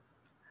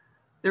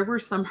 There were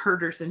some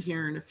herders in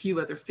here and a few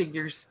other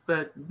figures,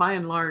 but by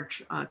and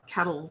large,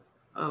 cattle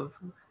of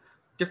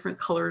different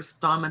colors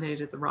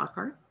dominated the rock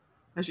art.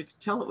 As you can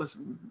tell, it was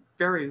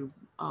very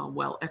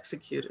well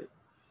executed.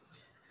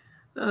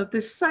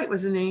 This site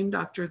was named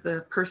after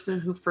the person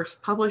who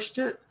first published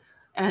it,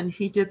 and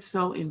he did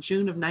so in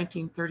June of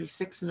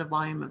 1936 in a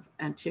volume of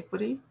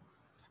Antiquity.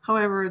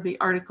 However, the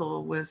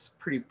article was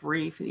pretty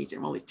brief and he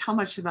didn't really tell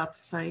much about the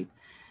site,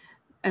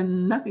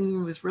 and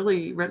nothing was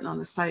really written on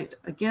the site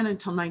again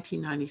until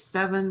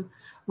 1997,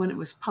 when it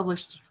was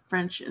published in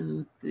French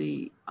in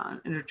the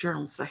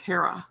journal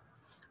Sahara,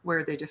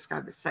 where they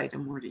describe the site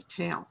in more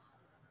detail.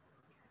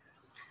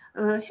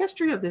 The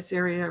history of this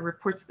area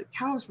reports that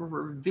cows were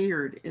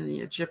revered in the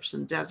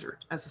Egyptian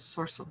desert as a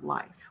source of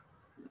life.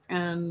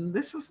 And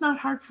this was not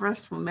hard for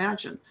us to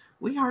imagine.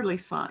 We hardly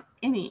saw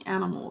any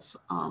animals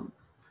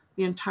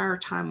the entire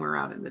time we were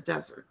out in the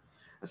desert.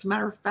 As a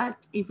matter of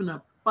fact, even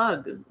a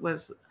bug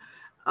was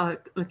an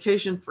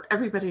occasion for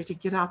everybody to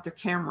get out their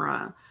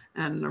camera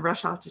and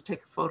rush out to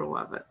take a photo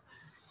of it.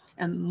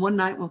 And one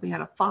night when we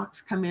had a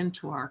fox come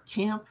into our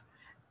camp,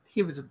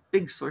 he was a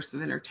big source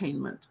of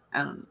entertainment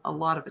and a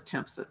lot of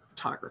attempts at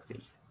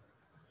photography.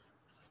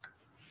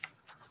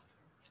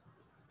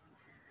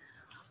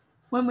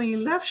 When we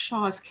left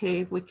Shaw's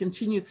Cave, we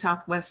continued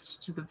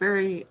southwest to the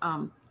very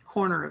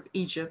corner of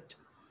Egypt,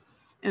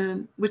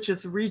 and which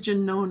is a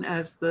region known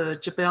as the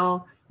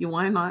Jebel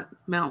Uweinat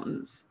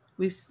Mountains.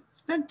 We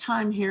spent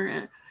time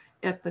here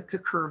at the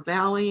Kakur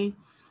Valley,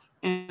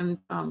 and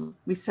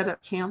we set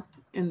up camp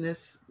in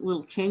this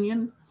little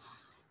canyon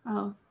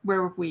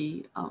where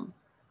we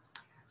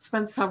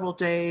spent several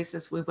days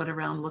as we went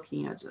around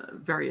looking at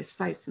various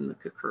sites in the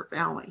Kakur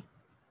Valley.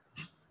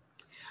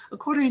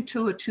 According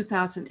to a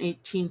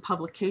 2018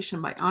 publication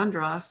by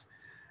Andras,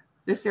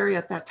 this area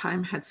at that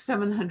time had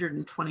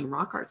 720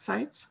 rock art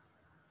sites.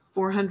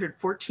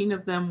 414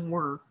 of them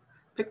were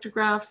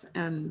pictographs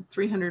and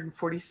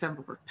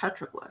 347 were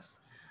petroglyphs.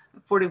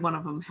 41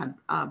 of them had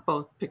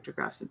both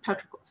pictographs and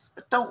petroglyphs.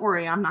 But don't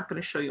worry, I'm not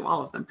going to show you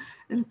all of them.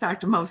 In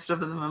fact, most of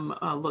them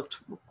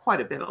looked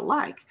quite a bit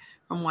alike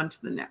from one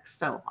to the next.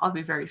 So I'll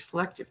be very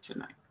selective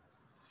tonight.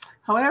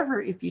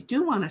 However, if you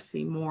do want to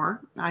see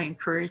more, I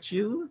encourage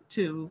you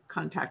to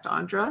contact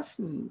Andras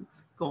and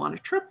go on a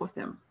trip with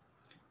him.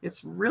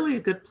 It's really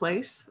a good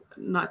place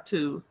not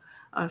to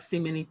see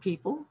many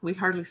people. We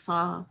hardly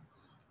saw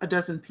a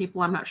dozen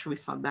people. I'm not sure we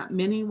saw that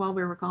many while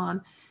we were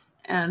gone,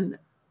 and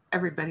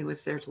everybody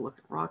was there to look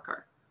at rock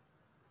art.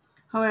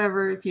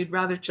 However, if you'd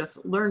rather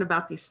just learn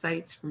about these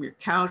sites from your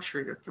couch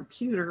or your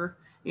computer,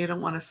 you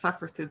don't want to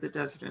suffer through the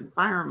desert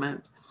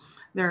environment,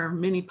 there are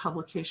many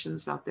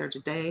publications out there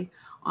today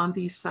on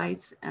these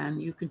sites,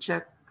 and you can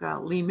check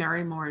Lee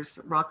Marimore's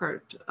rock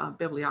art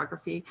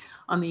bibliography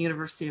on the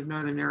University of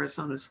Northern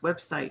Arizona's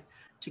website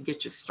to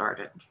get you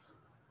started.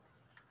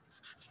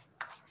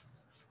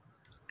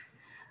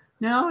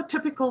 Now,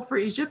 typical for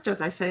Egypt, as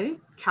I say,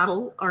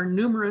 cattle are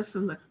numerous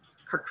in the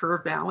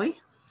Kakur Valley.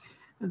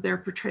 They're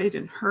portrayed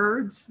in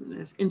herds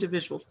as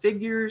individual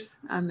figures,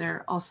 and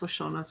they're also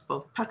shown as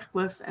both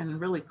petroglyphs and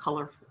really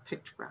colorful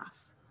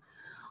pictographs.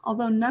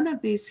 Although none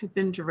of these have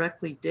been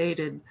directly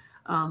dated,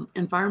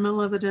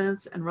 environmental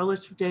evidence and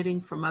relative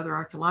dating from other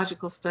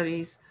archaeological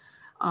studies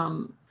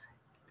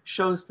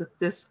shows that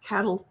this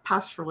cattle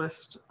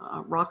pastoralist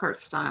rock art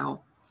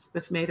style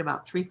was made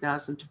about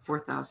 3,000 to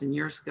 4,000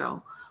 years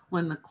ago,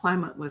 when the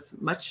climate was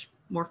much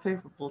more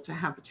favorable to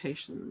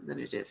habitation than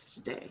it is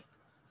today.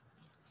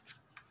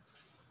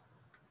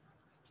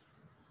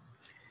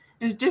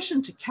 In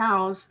addition to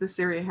cows, this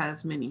area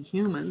has many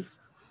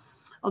humans,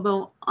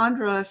 although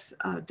Andras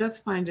does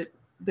find it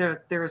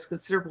there is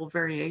considerable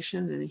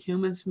variation in the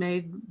humans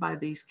made by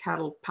these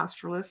cattle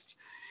pastoralists.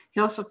 He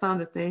also found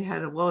that they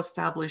had a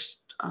well-established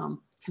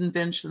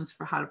conventions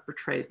for how to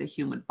portray the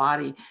human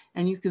body.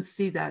 And you can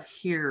see that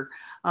here.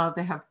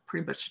 They have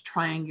pretty much a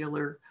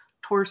triangular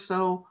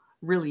torso,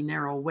 really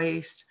narrow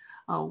waist,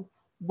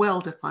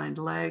 well-defined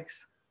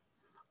legs,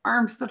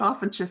 arms that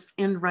often just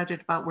end right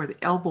at about where the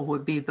elbow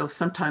would be, though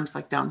sometimes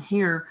like down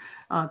here,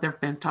 they're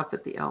bent up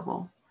at the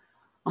elbow.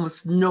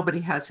 Almost nobody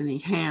has any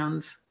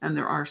hands, and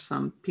there are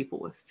some people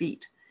with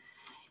feet.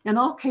 In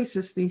all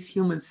cases, these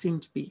humans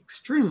seem to be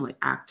extremely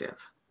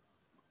active.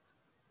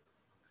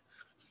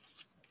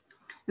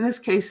 In this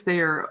case,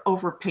 they are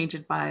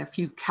overpainted by a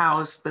few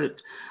cows,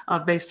 but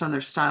based on their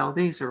style,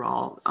 these are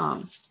all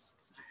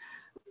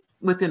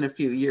within a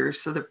few years,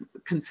 so they're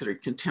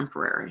considered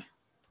contemporary.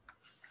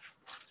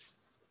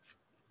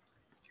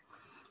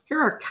 Here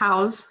are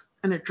cows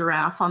and a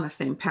giraffe on the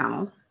same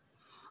panel.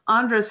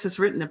 Andras has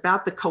written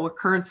about the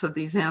co-occurrence of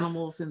these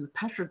animals in the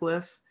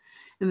petroglyphs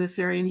in this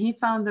area, and he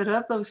found that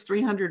of those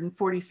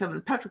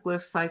 347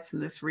 petroglyph sites in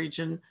this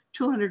region,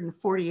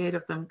 248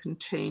 of them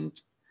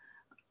contained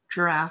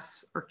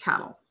giraffes or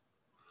cattle.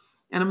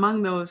 And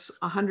among those,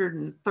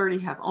 130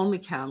 have only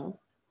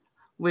cattle,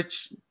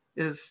 which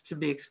is to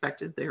be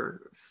expected. They're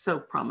so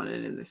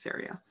prominent in this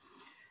area.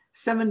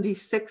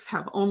 76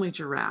 have only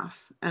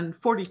giraffes, and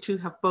 42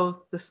 have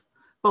both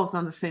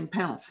on the same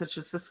panel, such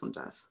as this one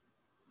does.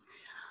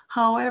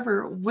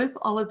 However, with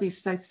all of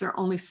these sites, there are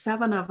only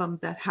 7 of them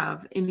that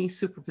have any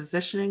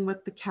superpositioning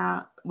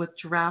with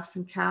giraffes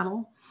and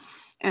cattle.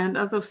 And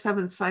of those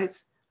 7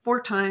 sites,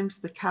 4 times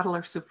the cattle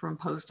are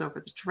superimposed over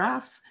the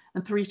giraffes,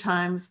 and 3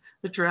 times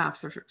the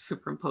giraffes are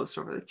superimposed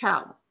over the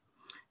cattle.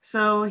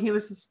 So he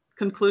was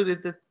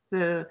concluded that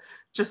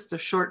just a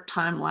short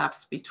time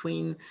lapse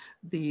between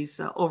these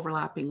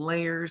overlapping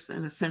layers,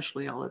 and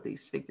essentially all of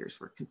these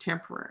figures were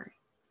contemporary.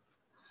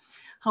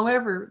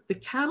 However, the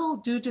cattle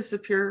do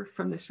disappear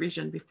from this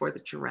region before the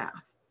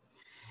giraffe.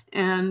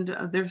 And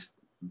there's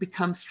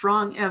become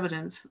strong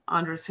evidence,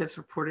 Andras has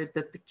reported,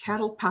 that the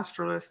cattle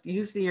pastoralists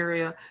used the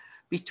area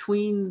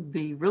between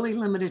the really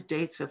limited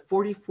dates of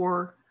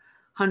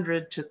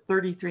 4,400 to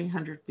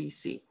 3,300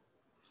 BC.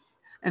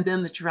 And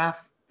then the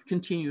giraffe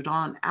continued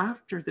on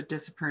after the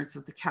disappearance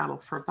of the cattle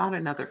for about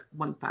another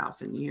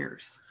 1,000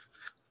 years.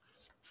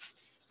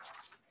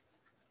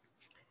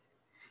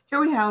 Here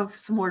we have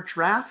some more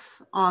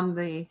giraffes on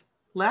the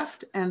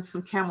left and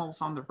some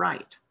camels on the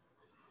right.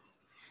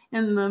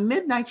 In the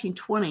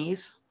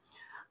mid-1920s,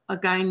 a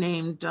guy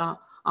named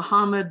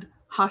Ahmed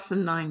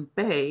Hassanein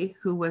Bey,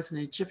 who was an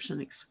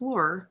Egyptian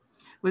explorer,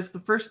 was the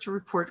first to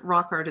report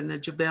rock art in the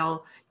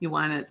Jebel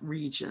Yuanit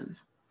region.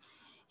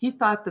 He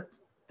thought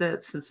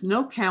that since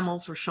no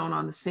camels were shown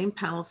on the same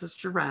panels as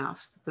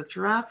giraffes, the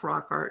giraffe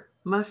rock art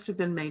must have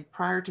been made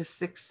prior to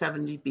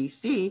 670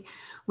 BC,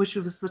 which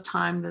was the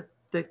time that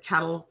the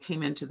cattle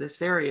came into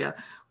this area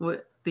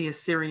with the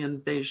Assyrian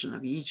invasion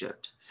of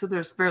Egypt. So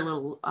there's very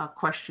little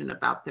question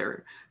about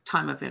their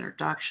time of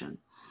introduction.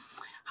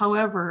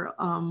 However,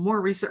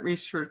 more recent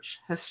research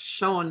has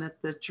shown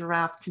that the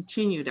giraffe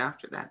continued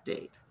after that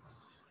date.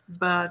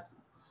 But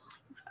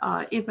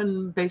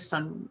even based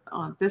on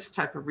this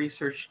type of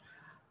research,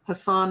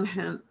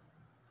 Hassanein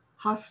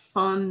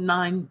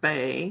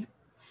Bey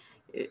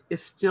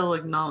is still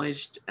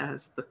acknowledged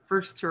as the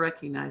first to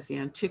recognize the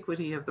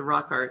antiquity of the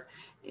rock art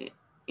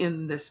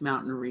in this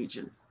mountain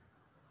region.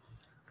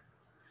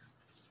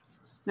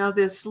 Now,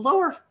 this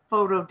lower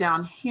photo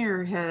down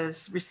here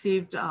has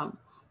received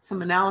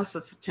some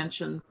analysis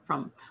attention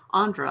from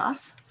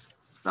Andras.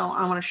 So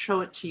I want to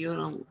show it to you in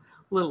a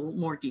little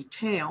more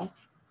detail.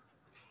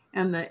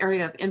 And the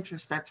area of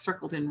interest I've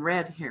circled in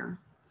red here.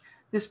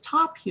 This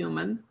top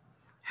human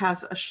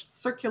has a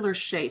circular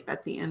shape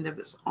at the end of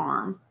his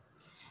arm,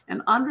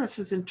 and Andras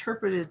has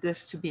interpreted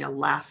this to be a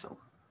lasso.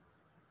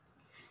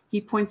 He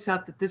points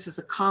out that this is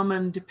a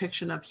common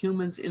depiction of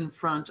humans in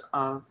front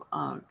of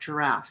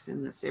giraffes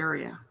in this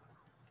area.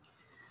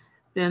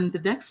 Then the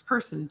next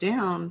person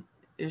down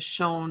is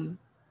shown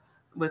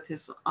with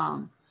his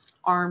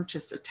arm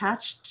just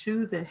attached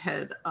to the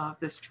head of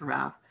this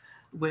giraffe,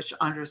 which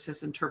Andras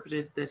has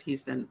interpreted that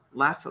he's then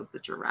lassoed the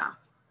giraffe.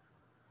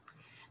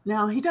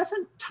 Now, he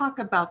doesn't talk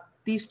about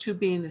these two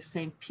being the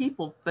same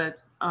people, but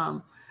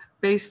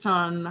based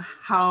on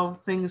how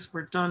things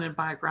were done in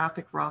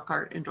biographic rock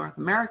art in North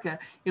America,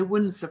 it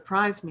wouldn't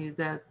surprise me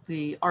that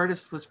the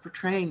artist was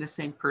portraying the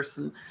same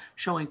person,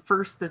 showing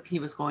first that he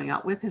was going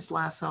out with his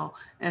lasso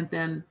and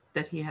then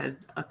that he had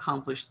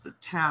accomplished the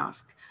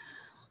task.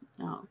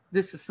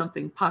 This is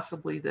something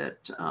possibly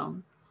that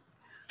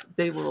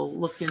they will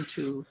look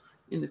into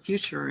in the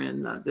future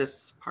in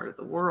this part of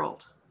the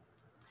world.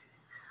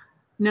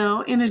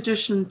 Now, in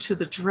addition to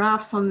the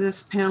giraffes on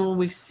this panel,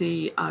 we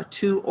see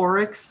two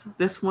oryx,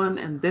 this one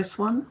and this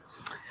one.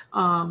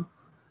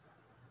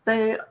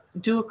 They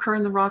do occur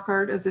in the rock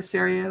art of this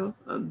area.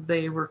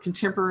 They were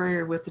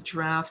contemporary with the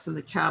giraffes and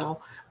the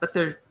cattle, but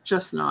they're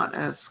just not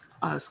as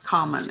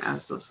common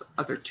as those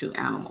other two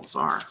animals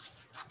are.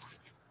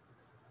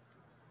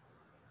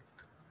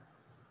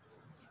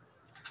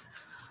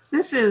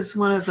 This is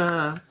one of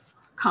the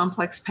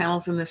complex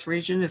panels in this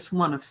region. It's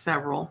one of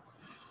several.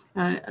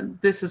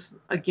 This is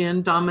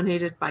again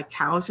dominated by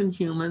cows and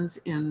humans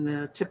in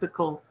the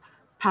typical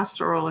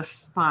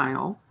pastoralist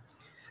style.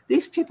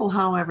 These people,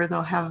 however,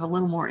 they'll have a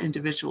little more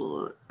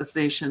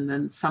individualization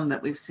than some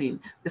that we've seen.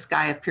 This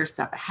guy appears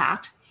to have a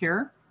hat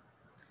here.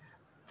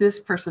 This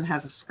person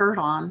has a skirt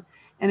on.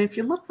 And if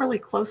you look really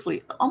closely,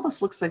 it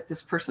almost looks like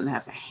this person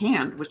has a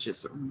hand, which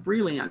is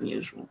really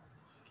unusual.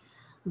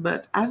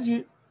 But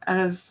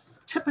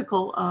as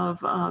typical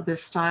of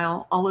this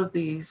style, all of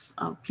these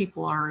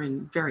people are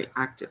in very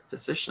active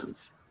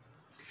positions.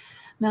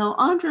 Now,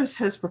 Andres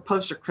has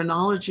proposed a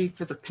chronology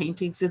for the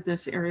paintings in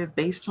this area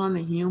based on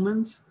the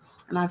humans,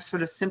 and I've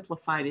sort of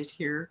simplified it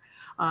here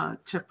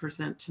to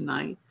present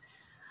tonight.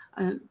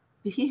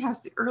 He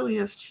has the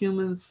earliest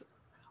humans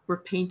were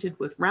painted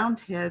with round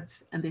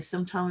heads, and they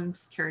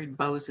sometimes carried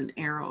bows and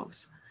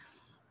arrows,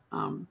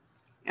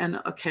 and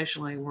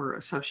occasionally were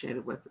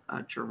associated with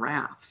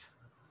giraffes.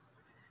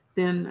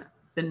 Then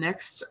the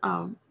next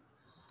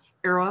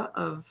era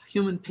of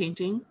human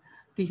painting,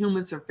 the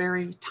humans are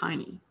very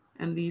tiny,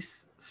 and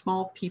these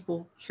small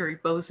people carry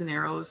bows and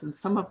arrows, and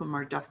some of them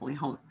are definitely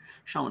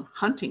shown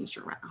hunting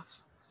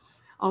giraffes.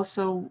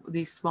 Also,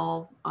 these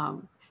small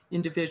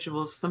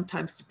individuals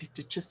sometimes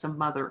depicted just a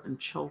mother and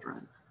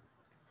children.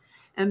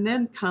 And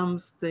then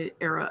comes the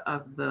era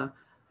of the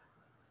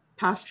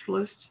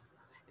pastoralist,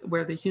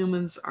 where the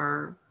humans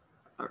are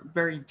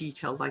very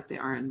detailed like they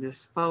are in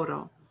this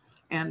photo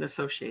and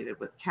associated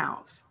with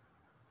cows.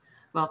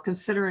 Well,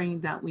 considering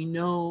that we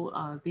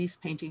know these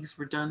paintings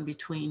were done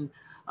between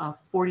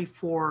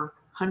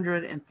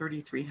 4400 and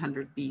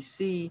 3300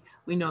 BC,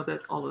 we know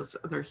that all those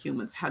other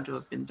humans had to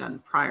have been done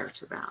prior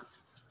to that.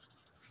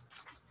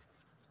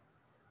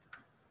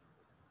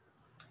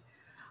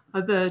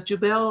 The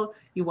Jebel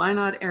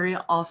Uwainat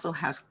area also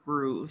has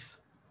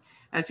grooves.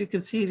 As you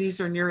can see,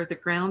 these are nearer the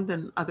ground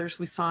than others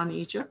we saw in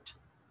Egypt.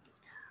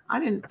 I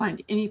didn't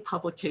find any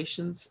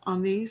publications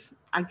on these.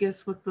 I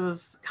guess with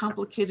those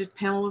complicated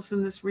panels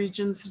in this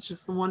region, such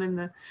as the one in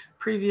the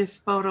previous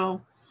photo,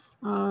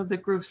 the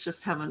grooves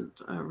just haven't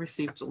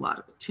received a lot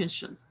of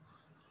attention.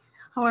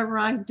 However,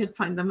 I did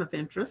find them of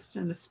interest,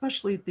 and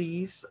especially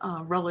these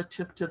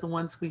relative to the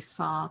ones we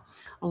saw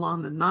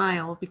along the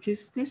Nile,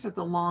 because these are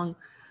the long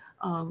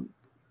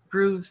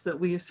grooves that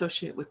we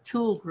associate with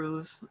tool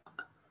grooves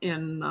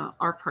in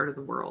our part of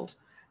the world,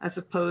 as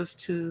opposed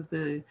to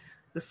the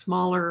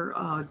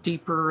smaller,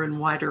 deeper and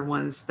wider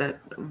ones that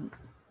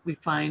we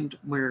find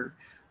where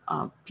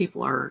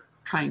people are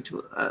trying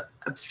to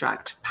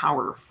abstract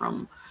power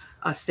from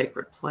a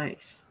sacred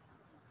place.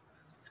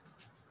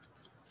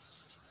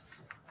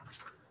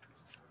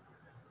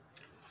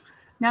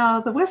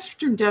 Now, the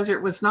Western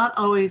Desert was not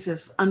always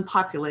as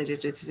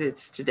unpopulated as it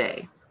is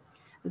today.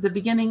 At the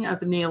beginning of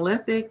the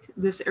Neolithic,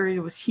 this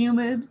area was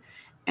humid,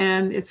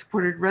 and it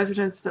supported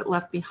residents that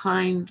left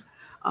behind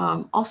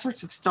all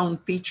sorts of stone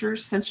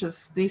features, such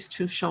as these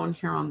two shown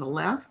here on the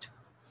left.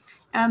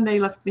 And they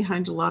left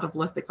behind a lot of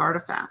lithic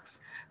artifacts.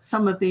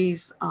 Some of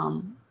these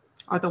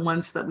are the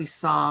ones that we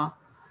saw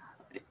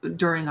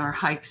during our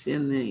hikes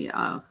in the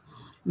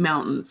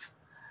mountains,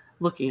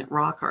 looking at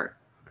rock art.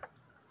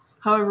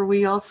 However,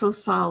 we also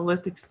saw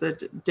lithics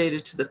that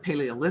dated to the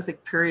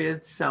Paleolithic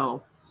period,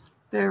 so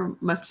there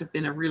must have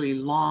been a really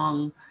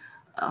long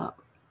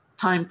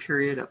time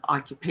period of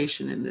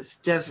occupation in this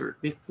desert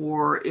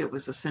before it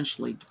was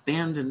essentially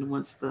abandoned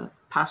once the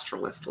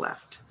pastoralists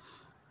left.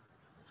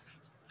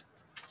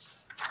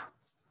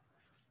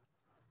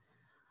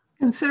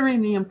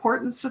 Considering the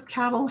importance of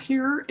cattle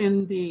here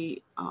in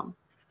the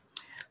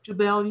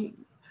Jebel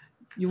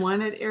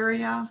Uwainat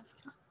area,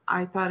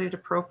 I thought it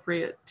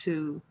appropriate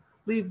to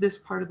leave this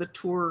part of the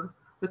tour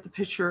with the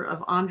picture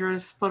of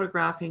Andres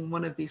photographing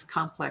one of these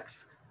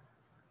complex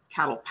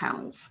cattle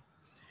panels.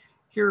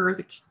 Here are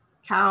the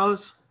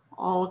cows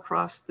all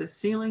across the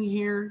ceiling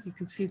here. You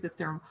can see that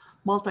they're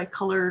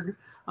multicolored,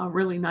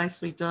 really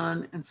nicely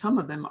done, and some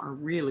of them are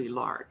really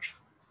large.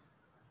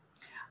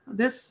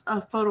 This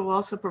photo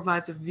also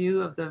provides a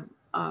view of the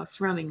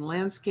surrounding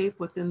landscape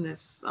within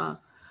this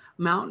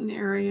mountain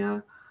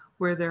area,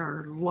 where there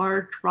are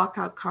large rock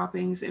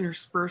outcroppings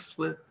interspersed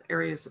with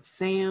areas of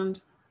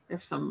sand.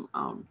 There's some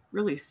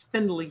really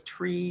spindly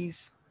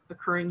trees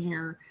occurring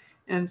here,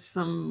 and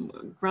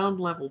some ground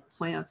level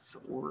plants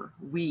or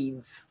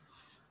weeds.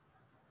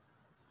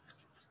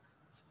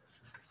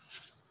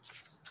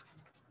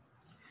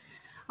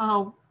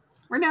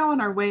 We're now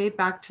on our way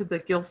back to the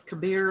Gilf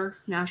Kebir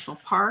National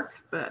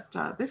Park, but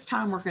this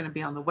time we're going to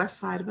be on the west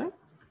side of it.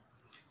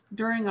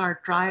 During our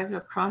drive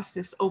across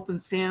this open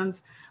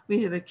sands,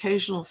 we had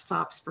occasional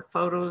stops for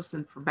photos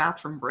and for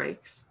bathroom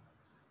breaks.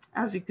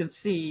 As you can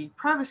see,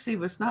 privacy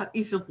was not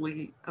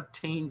easily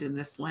obtained in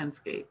this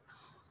landscape.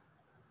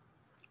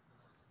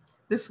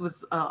 This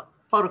was a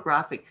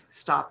photographic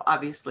stop,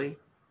 obviously.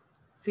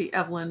 See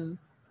Evelyn,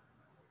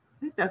 I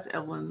think that's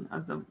Evelyn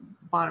at the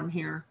bottom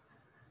here.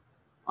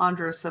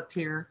 Andres up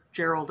here,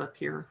 Gerald up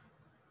here.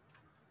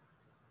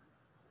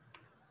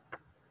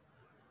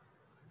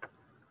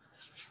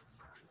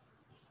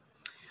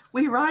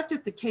 We arrived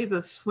at the Cave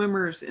of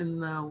Swimmers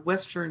in the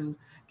western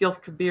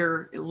Gilf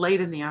Kebir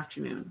late in the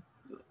afternoon,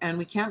 and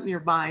we camped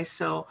nearby,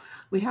 so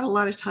we had a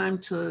lot of time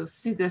to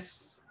see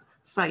this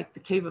site, the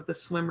Cave of the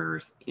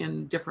Swimmers,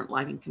 in different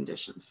lighting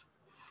conditions.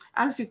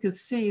 As you can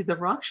see, the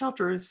rock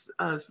shelter is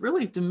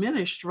really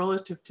diminished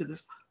relative to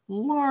this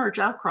large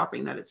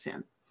outcropping that it's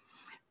in.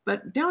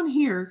 But down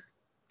here,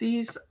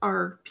 these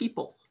are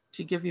people,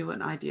 to give you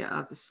an idea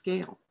of the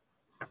scale.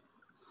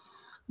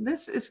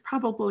 This is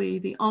probably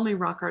the only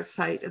rock art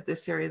site of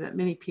this area that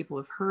many people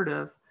have heard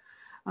of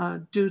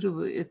due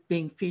to it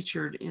being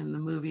featured in the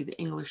movie The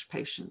English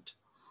Patient.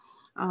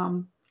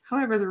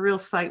 However, the real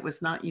site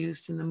was not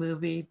used in the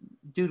movie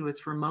due to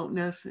its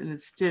remoteness, and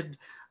instead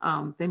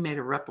they made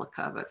a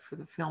replica of it for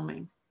the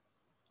filming.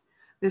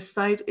 This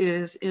site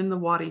is in the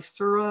Wadi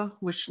Sura,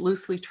 which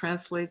loosely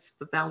translates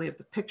the Valley of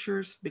the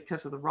Pictures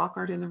because of the rock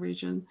art in the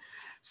region.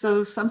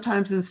 So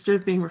sometimes instead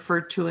of being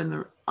referred to in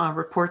the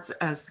reports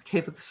as the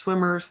Cave of the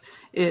Swimmers,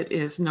 it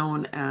is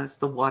known as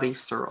the Wadi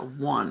Sura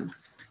 1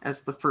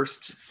 as the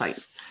first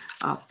site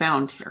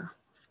found here.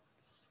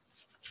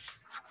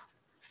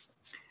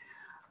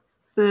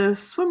 The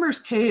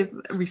Swimmers Cave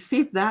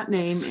received that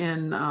name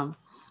in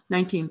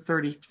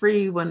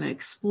 1933 when an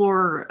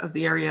explorer of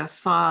the area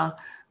saw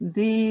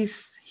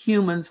these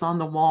humans on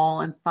the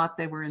wall and thought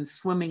they were in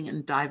swimming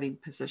and diving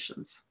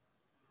positions.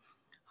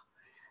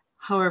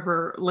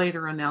 However,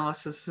 later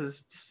analysis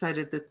has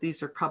decided that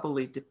these are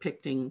probably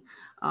depicting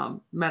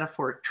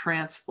metaphoric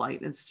trance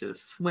flight instead of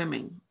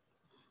swimming.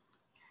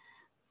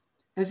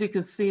 As you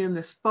can see in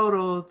this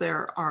photo,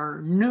 there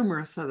are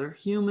numerous other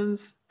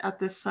humans at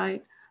this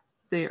site.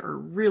 They are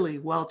really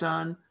well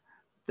done.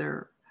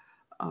 Their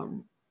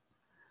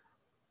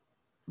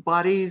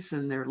bodies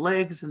and their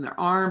legs and their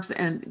arms,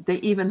 and they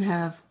even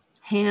have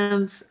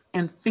hands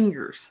and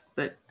fingers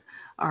that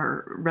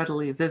are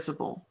readily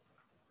visible.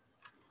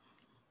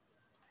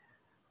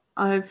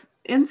 I've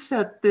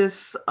inset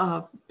this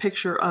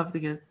picture of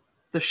the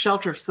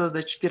shelter so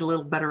that you get a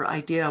little better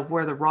idea of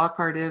where the rock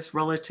art is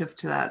relative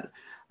to that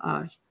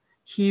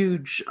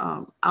huge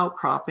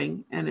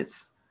outcropping, and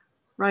it's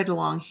right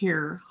along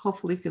here.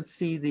 Hopefully you can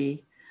see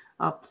the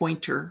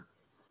pointer,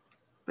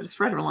 but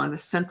it's right along the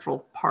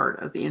central part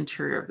of the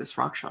interior of this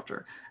rock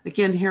shelter.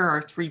 Again, here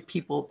are three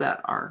people that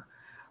are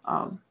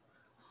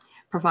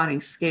providing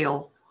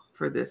scale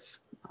for this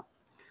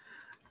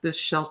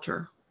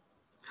shelter.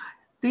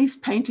 These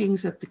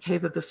paintings at the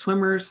Cave of the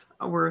Swimmers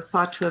were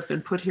thought to have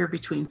been put here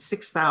between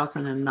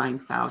 6,000 and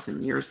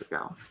 9,000 years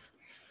ago.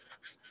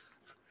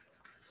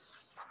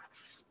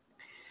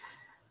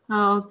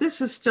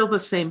 This is still the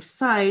same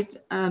site,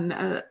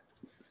 and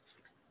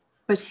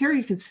but here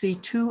you can see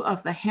two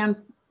of the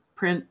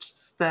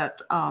handprints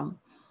that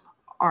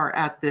are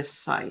at this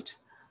site.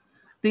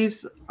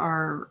 These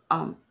are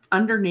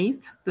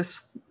underneath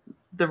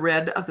the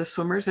red of the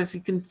swimmers. As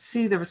you can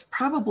see, there was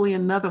probably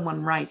another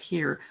one right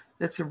here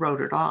that's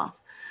eroded off,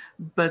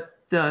 but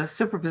the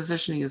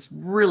superpositioning is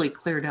really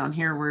clear down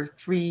here where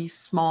three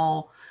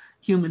small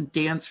human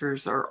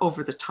dancers are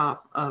over the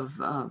top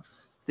of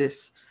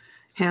this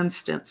hand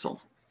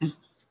stencil.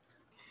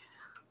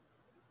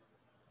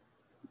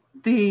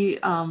 The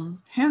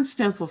hand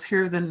stencils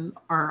here then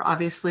are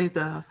obviously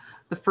the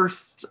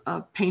first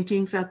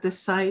paintings at this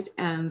site,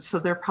 and so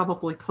they're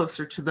probably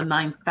closer to the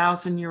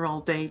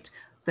 9,000-year-old date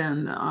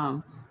than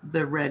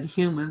the red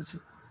humans,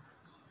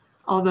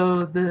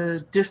 although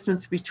the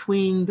distance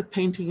between the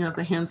painting of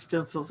the hand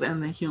stencils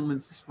and the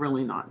humans is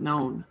really not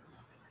known.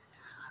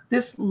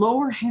 This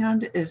lower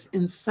hand is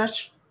in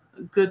such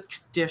good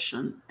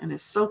condition and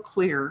is so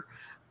clear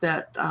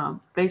that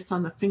based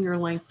on the finger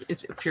length,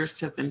 it appears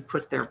to have been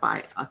put there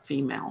by a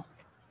female.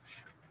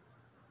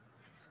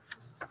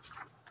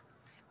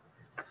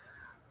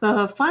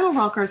 The final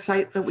rock art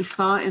site that we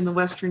saw in the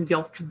western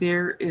Gilf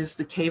Kebir is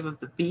the Cave of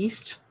the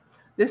Beast.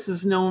 This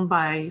is known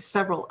by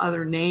several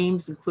other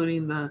names,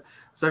 including the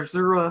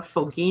Zarzura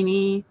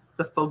Fogini,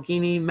 the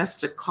Fogini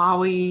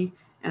Mestakawi,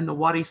 and the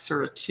Wadi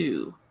Sura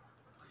II.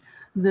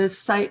 This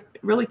site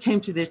really came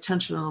to the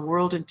attention of the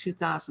world in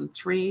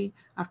 2003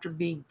 after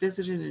being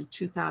visited in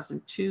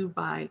 2002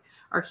 by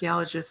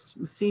archaeologists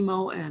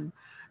Massimo and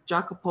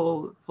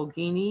Jacopo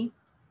Fogini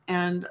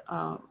and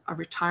a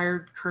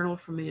retired colonel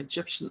from the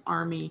Egyptian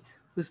army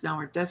who's now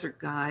our desert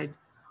guide,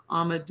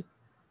 Ahmed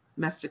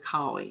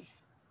Mestakawi.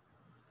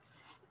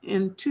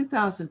 In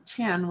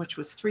 2010, which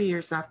was 3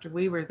 years after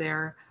we were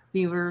there,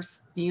 The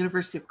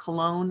University of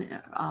Cologne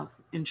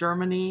in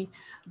Germany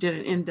did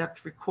an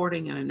in-depth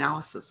recording and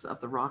analysis of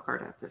the rock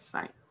art at this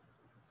site.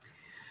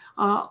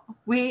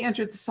 We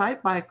entered the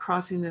site by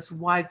crossing this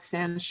wide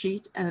sand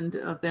sheet, and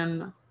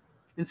then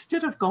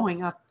instead of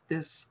going up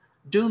this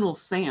dunal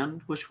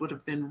sand, which would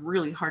have been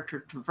really hard to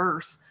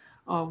traverse,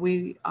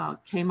 we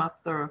came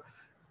up the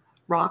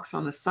rocks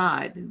on the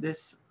side.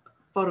 This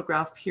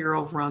photograph here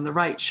over on the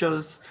right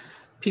shows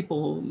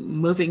people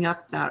moving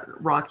up that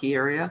rocky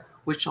area,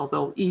 which,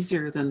 although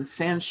easier than the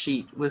sand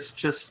sheet, was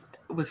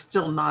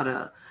still not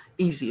an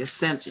easy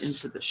ascent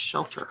into the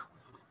shelter.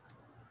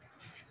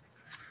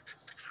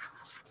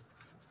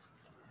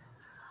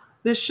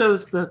 This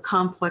shows the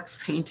complex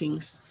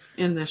paintings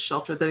in this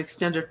shelter that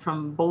extended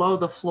from below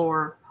the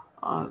floor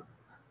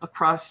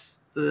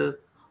across the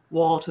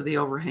wall to the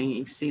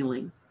overhanging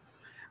ceiling.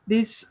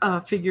 These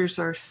figures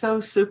are so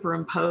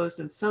superimposed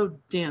and so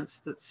dense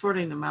that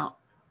sorting them out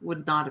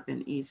would not have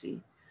been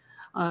easy.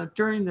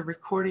 During the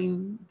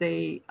recording,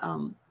 they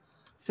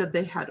said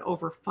they had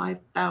over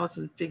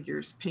 5,000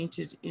 figures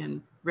painted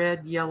in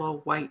red, yellow,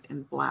 white,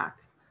 and black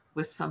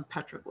with some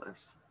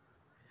petroglyphs.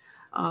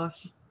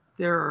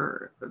 There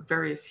are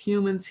various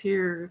humans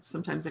here,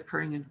 sometimes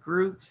occurring in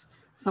groups.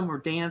 Some were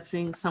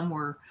dancing, some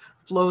were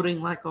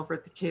floating like over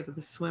at the Cave of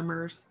the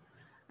Swimmers.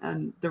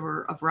 And there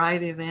were a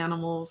variety of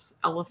animals,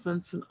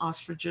 elephants and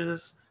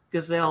ostriches,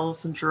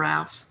 gazelles and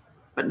giraffes,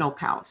 but no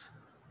cows.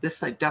 This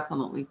site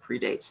definitely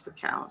predates the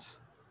cows.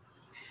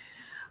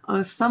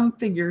 Some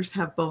figures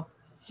have both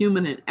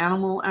human and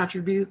animal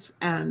attributes,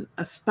 and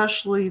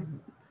especially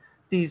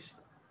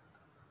these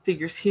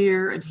figures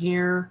here and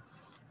here.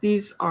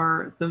 These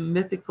are the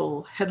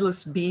mythical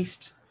headless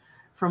beast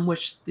from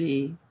which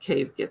the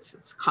cave gets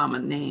its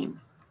common name.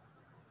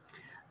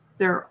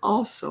 There are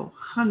also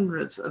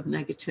hundreds of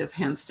negative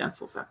hand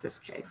stencils at this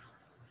cave.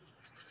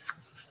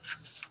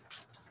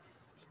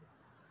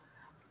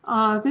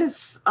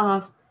 This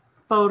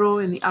photo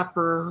in the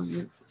upper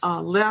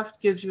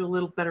left gives you a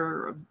little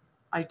better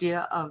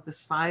idea of the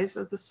size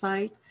of the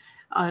site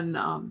and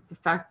the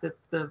fact that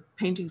the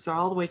paintings are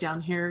all the way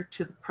down here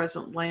to the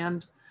present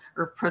land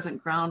or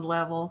present ground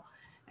level,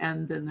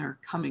 and then they're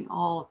coming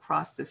all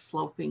across this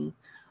sloping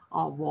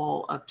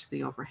wall up to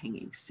the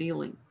overhanging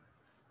ceiling.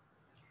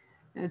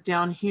 And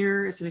down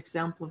here is an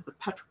example of the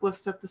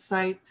petroglyphs at the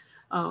site.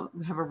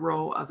 We have a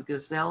row of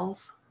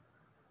gazelles.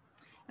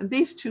 And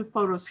these two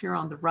photos here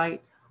on the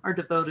right are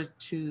devoted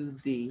to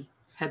the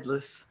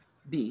headless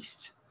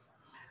beast.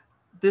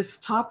 This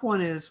top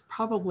one is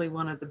probably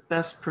one of the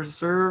best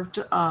preserved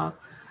of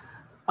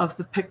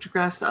the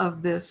pictographs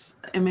of this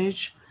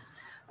image.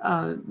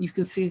 You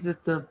can see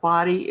that the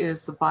body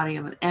is the body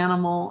of an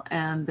animal,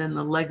 and then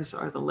the legs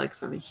are the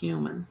legs of a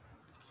human.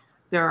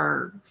 There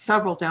are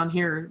several down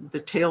here.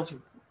 The tails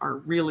are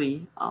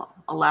really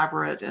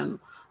elaborate, and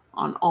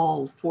on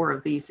all four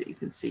of these that you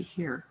can see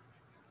here.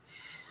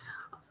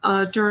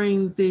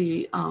 During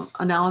the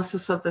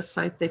analysis of the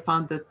site, they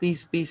found that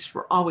these beasts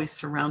were always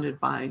surrounded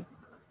by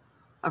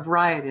a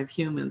variety of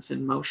humans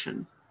in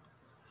motion.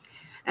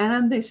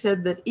 And they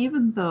said that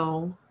even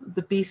though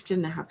the beast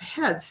didn't have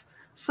heads,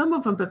 some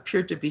of them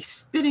appeared to be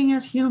spitting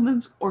at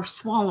humans or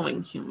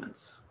swallowing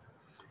humans.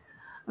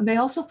 And they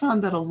also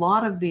found that a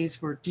lot of these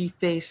were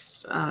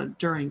defaced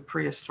during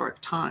prehistoric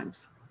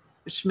times,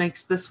 which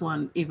makes this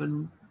one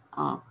even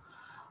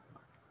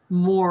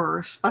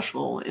more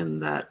special in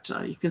that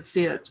you can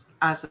see it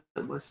as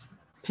it was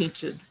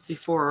painted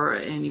before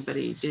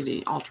anybody did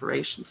any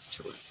alterations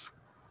to it.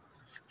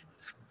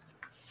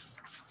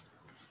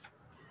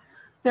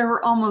 There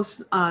were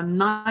almost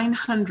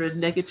 900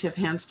 negative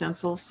hand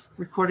stencils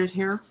recorded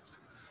here.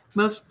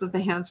 Most of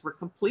the hands were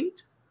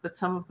complete, but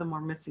some of them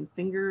were missing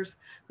fingers.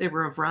 They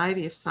were a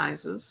variety of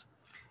sizes.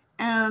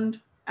 And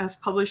as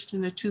published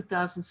in a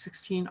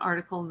 2016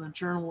 article in the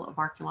Journal of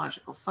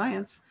Archaeological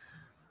Science,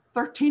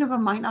 13 of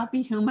them might not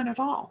be human at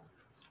all.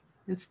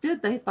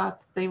 Instead, they thought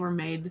that they were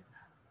made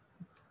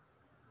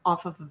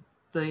off of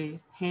the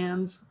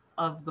hands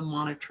of the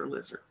monitor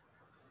lizard.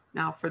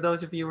 Now, for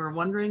those of you who are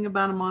wondering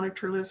about a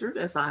monitor lizard,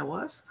 as I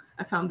was,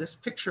 I found this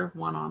picture of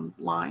one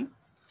online.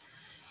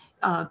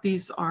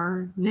 These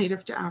are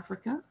native to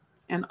Africa,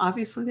 and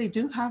obviously they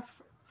do have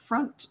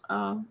front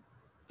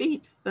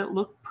feet that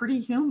look pretty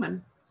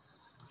human.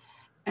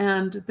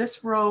 And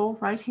this row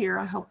right here,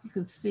 I hope you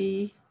can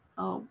see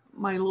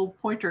my little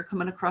pointer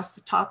coming across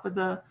the top of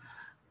the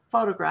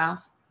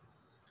photograph.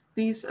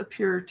 These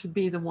appear to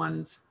be the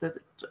ones that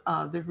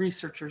the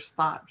researchers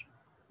thought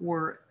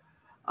were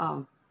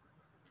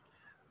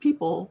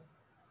people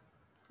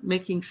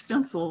making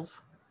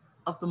stencils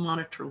of the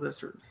monitor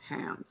lizard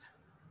hand.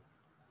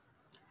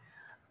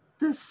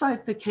 This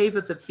site, the Cave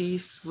of the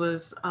Beast,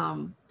 was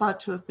thought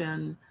to have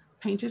been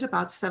painted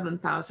about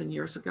 7,000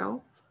 years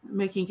ago,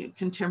 making it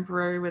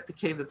contemporary with the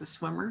Cave of the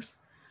Swimmers,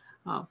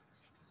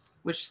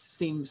 which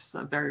seems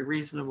very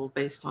reasonable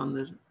based on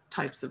the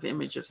types of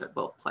images at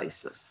both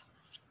places.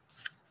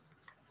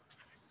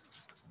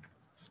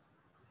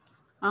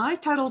 I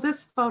titled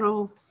this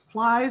photo,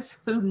 Flies,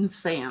 Food, and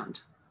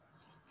Sand.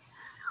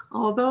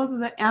 Although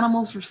the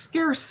animals were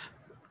scarce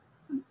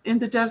in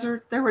the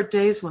desert, there were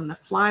days when the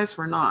flies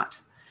were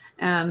not.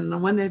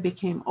 And when they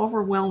became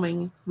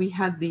overwhelming, we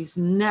had these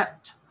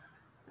net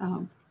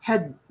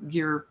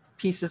headgear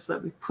pieces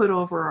that we put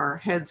over our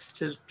heads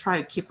to try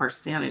to keep our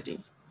sanity.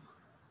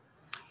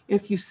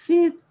 If you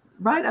see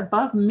right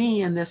above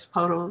me in this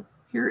photo,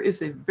 here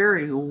is a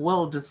very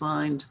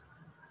well-designed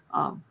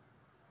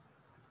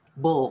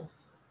bull.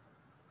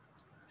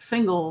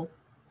 Single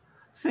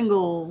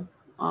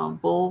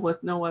bull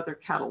with no other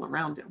cattle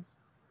around him.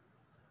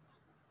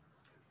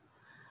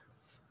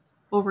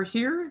 Over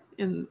here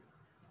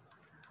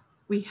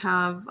we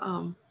have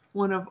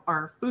one of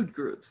our food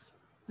groups.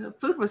 The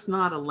food was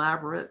not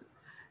elaborate,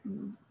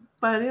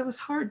 but it was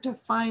hard to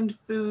find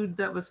food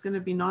that was going to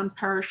be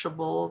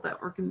non-perishable,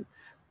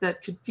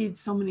 that could feed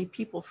so many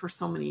people for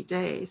so many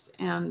days.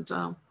 And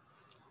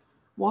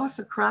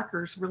Wassa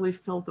crackers really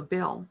filled the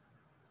bill.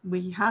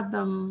 We had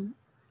them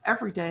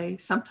every day,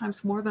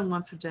 sometimes more than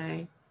once a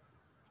day,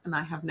 and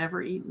I have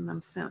never eaten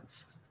them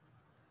since.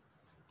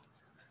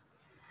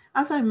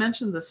 As I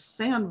mentioned, the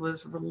sand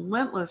was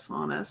relentless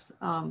on us.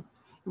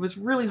 It was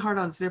really hard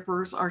on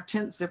zippers. Our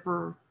tent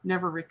zipper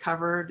never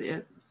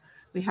recovered.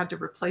 We had to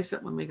replace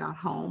it when we got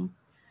home.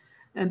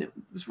 And it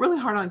was really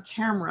hard on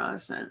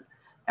cameras. And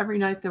every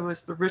night there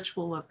was the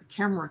ritual of the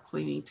camera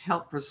cleaning to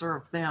help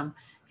preserve them.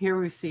 Here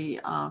we see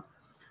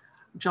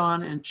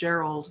John and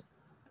Gerald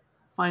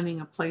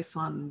finding a place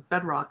on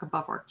bedrock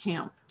above our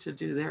camp to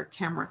do their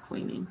camera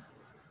cleaning.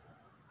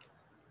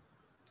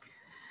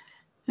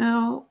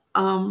 Now,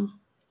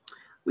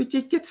 we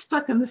did get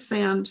stuck in the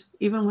sand,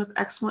 even with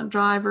excellent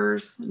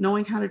drivers,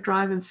 knowing how to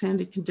drive in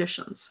sandy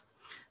conditions.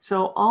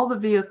 So all the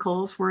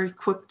vehicles were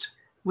equipped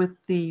with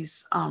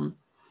these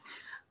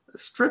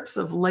strips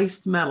of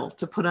laced metal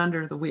to put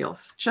under the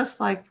wheels, just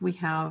like we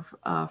have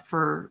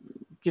for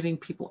getting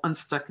people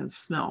unstuck in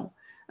snow.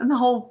 And the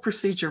whole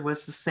procedure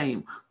was the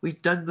same. We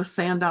dug the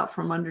sand out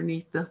from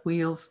underneath the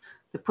wheels,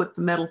 they put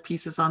the metal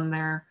pieces on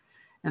there,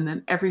 and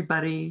then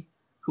everybody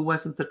who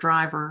wasn't the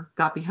driver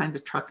got behind the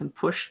truck and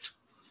pushed,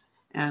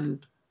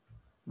 and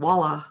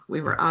voila, we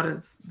were out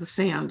of the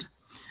sand.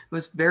 It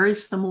was very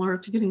similar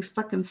to getting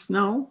stuck in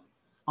snow,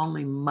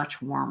 only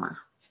much warmer.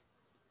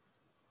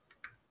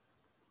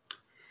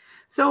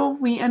 So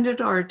we ended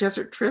our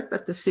desert trip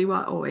at the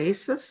Siwa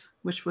Oasis,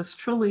 which was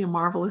truly a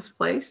marvelous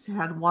place. It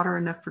had water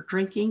enough for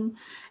drinking,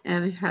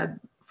 and it had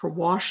for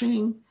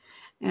washing,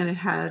 and it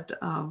had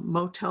a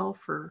motel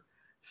for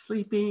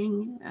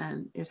sleeping,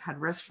 and it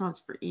had restaurants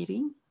for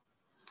eating.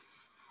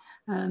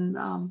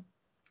 And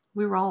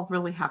we were all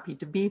really happy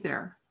to be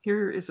there.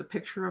 Here is a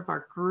picture of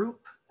our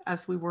group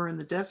as we were in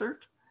the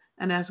desert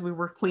and as we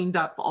were cleaned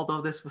up,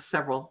 although this was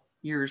several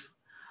years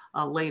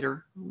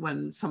later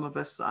when some of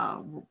us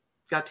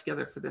got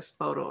together for this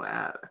photo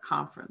at a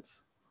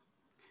conference.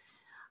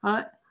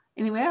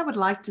 Anyway, I would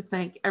like to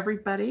thank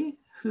everybody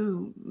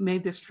who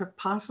made this trip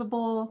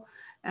possible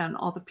and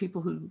all the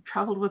people who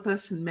traveled with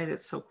us and made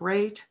it so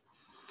great.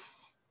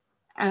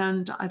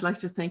 And I'd like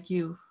to thank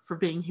you for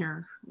being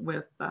here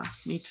with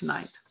me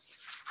tonight.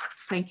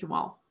 Thank you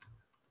all.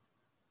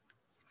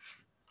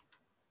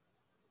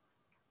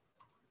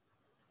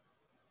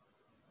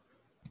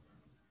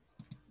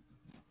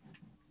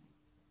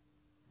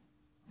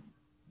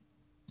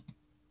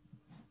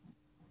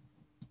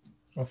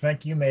 Well,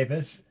 thank you,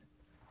 Mavis.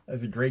 That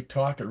was a great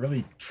talk. It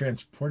really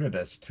transported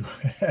us to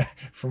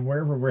from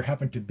wherever we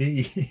happen to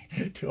be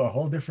to a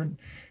whole different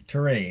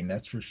terrain,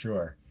 that's for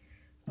sure.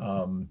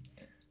 A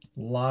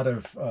lot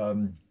of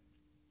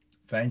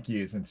thank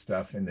yous and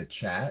stuff in the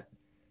chat.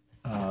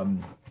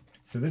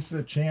 So this is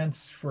a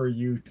chance for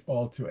you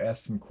all to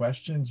ask some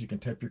questions. You can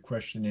type your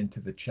question into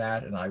the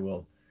chat and I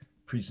will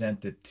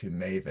present it to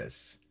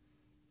Mavis.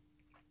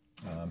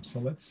 So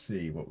let's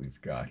see what we've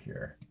got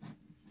here.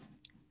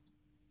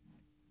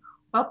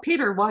 Well,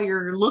 Peter, while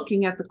you're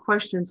looking at the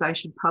questions, I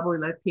should probably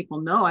let people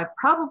know I've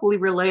probably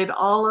relayed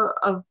all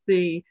of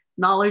the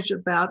knowledge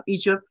about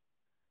Egypt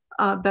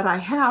that I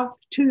have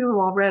to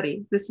you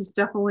already. This is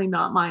definitely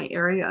not my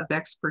area of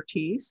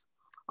expertise,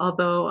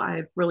 although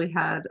I've really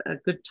had a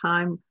good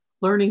time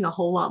learning a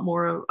whole lot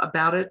more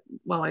about it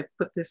while I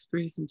put this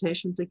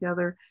presentation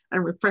together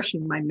and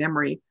refreshing my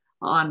memory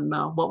on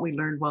what we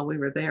learned while we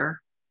were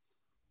there.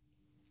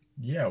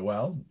 Yeah,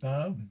 well,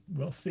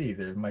 we'll see.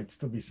 There might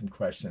still be some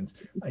questions.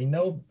 I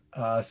know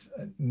a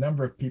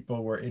number of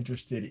people were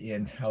interested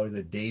in how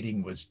the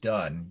dating was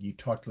done. You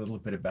talked a little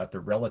bit about the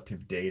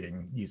relative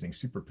dating using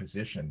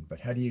superposition, but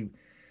how do you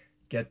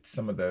get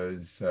some of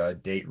those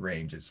date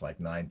ranges like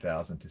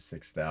 9,000 to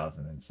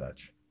 6,000 and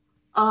such?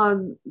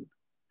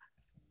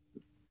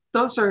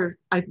 Those are,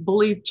 I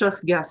believe,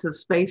 just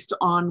guesses based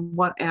on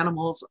what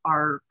animals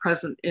are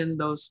present in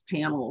those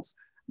panels,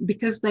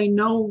 because they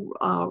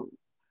know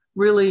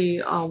really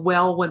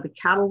well when the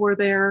cattle were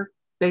there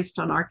based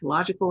on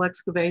archaeological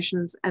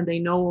excavations, and they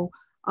know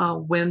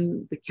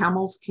when the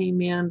camels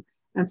came in.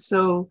 And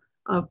so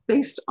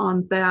based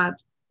on that,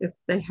 if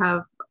they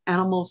have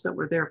animals that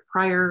were there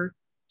prior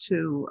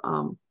to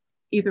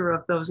either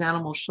of those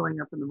animals showing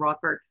up in the rock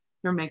art,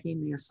 they're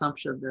making the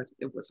assumption that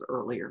it was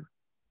earlier.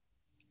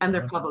 And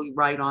they're Uh-huh. probably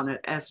right on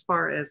it. As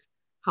far as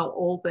how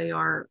old they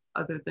are,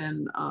 other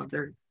than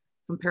their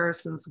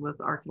comparisons with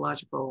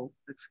archaeological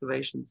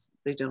excavations,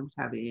 they don't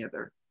have any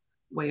other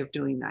way of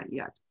doing that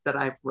yet that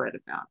I've read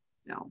about.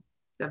 Now,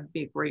 that'd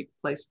be a great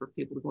place for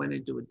people to go in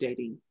and do a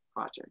dating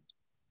project.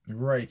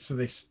 Right. So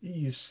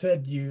you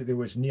said there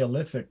was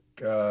Neolithic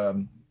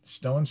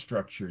stone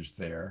structures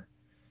there.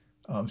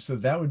 So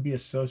that would be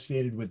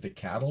associated with the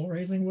cattle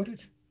raising, would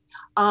it?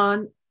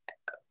 Um,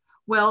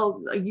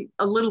 well,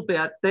 a little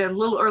bit. They're a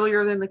little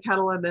earlier than the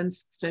cattle, and then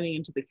extending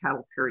into the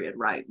cattle period,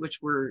 right?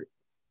 The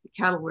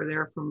cattle were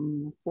there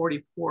from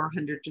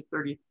 4,400 to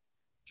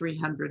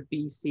 3,300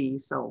 BC.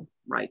 So,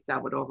 right,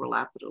 that would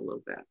overlap it a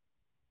little bit.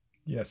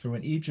 Yeah. So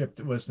in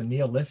Egypt, was the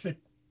Neolithic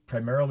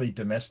primarily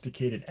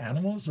domesticated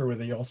animals, or were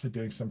they also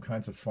doing some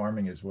kinds of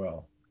farming as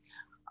well?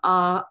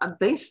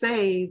 They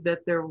say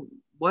that there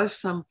was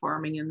some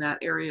farming in that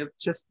area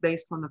just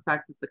based on the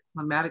fact that the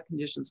climatic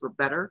conditions were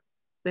better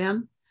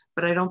then,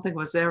 but I don't think it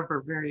was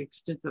ever very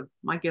extensive.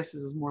 My guess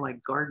is it was more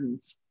like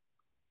gardens.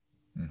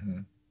 Mm-hmm.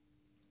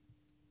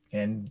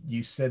 And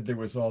you said there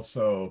was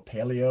also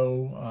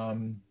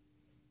paleo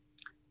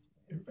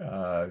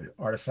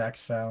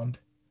artifacts found.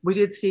 We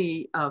did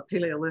see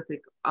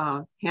Paleolithic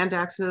hand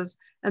axes,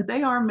 and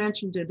they are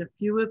mentioned in a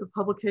few of the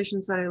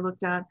publications that I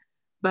looked at,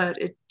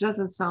 but it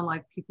doesn't sound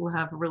like people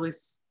have really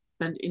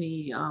spent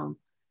any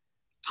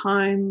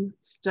time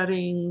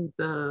studying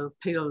the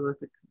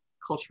Paleolithic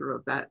culture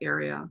of that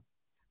area.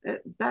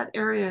 That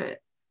area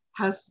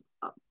has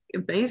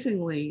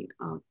amazingly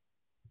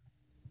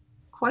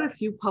quite a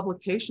few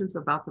publications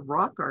about the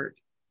rock art,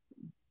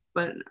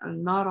 but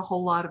not a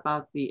whole lot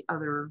about the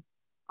other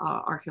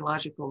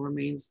archaeological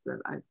remains that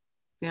I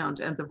found.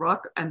 And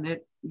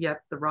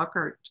yet the rock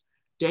art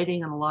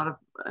dating and a lot of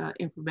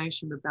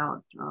information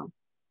about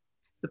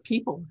the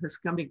people is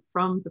coming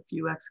from the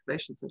few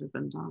excavations that have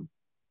been done.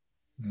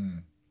 Hmm.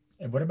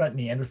 And what about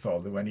Neanderthal?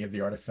 Do any of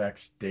the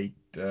artifacts date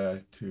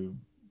to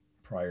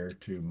prior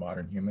to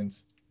modern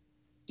humans?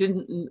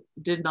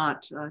 Did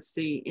not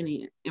see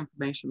any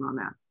information on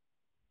that.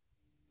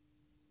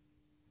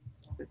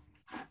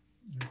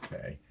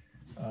 Okay.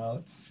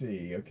 Let's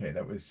see. Okay,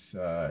 that was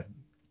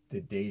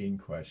the dating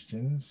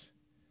questions.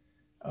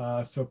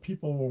 So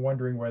people were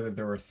wondering whether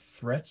there were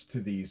threats to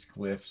these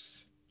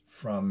glyphs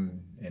from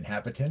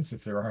inhabitants,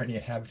 if there are any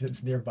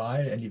inhabitants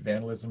nearby, any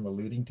vandalism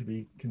alluding to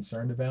be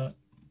concerned about?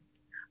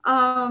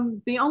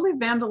 The only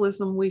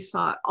vandalism we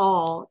saw at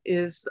all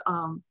is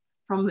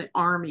from the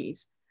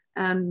armies.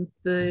 And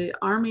the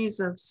armies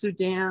of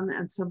Sudan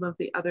and some of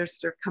the others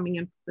that are coming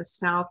in from the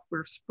south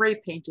were spray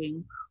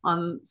painting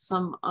on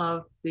some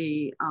of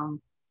the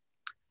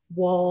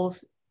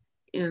walls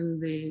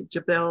in the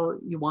Jebel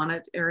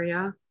Yuwanet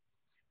area.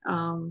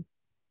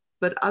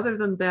 But other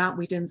than that,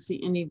 we didn't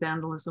see any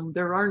vandalism.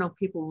 There are no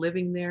people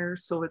living there,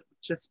 so it would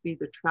just be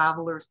the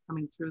travelers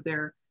coming through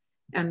there.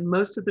 And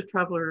most of the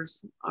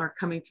travelers are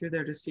coming through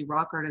there to see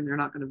rock art, and they're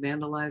not going to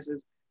vandalize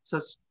it. So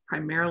it's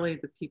primarily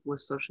the people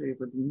associated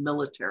with the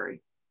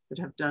military that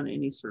have done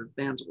any sort of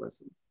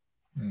vandalism.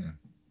 Hmm.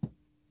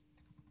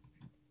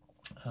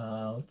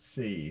 Let's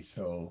see.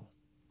 So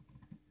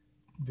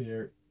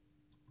there.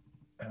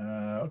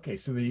 Okay,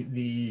 so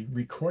the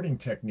recording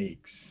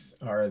techniques,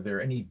 are there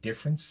any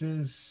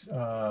differences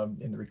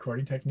in the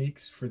recording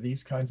techniques for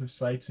these kinds of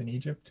sites in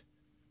Egypt?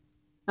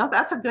 Now,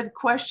 that's a good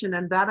question,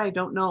 and that I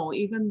don't know.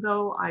 Even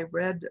though I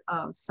read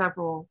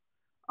several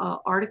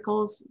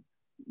articles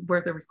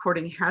where the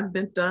recording had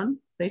been done,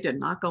 they did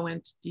not go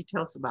into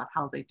details about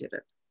how they did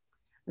it.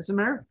 As a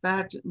matter of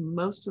fact,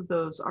 most of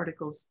those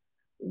articles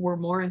were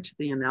more into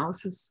the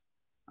analysis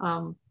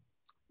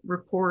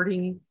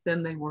reporting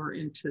than they were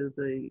into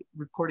the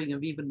reporting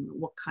of even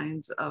what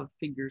kinds of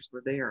figures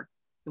were there.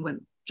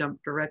 It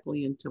jumped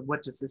directly into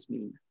what does this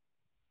mean?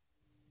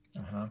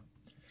 Uh-huh.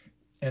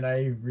 And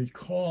I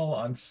recall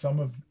on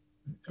some of,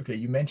 okay,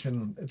 you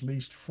mentioned at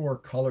least 4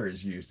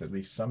 colors used, at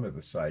least some of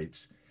the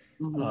sites.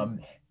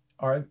 Mm-hmm.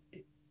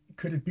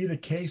 Could it be the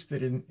case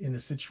that in the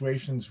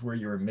situations where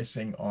you're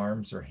missing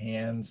arms or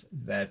hands,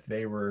 that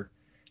they were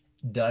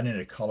done in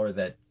a color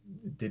that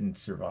didn't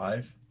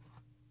survive?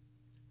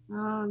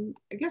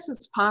 I guess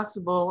it's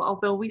possible,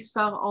 although we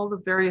saw all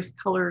the various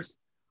colors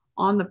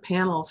on the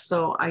panels,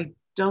 so I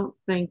don't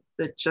think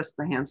that just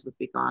the hands would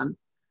be gone.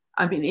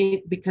 I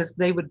mean, because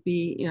they would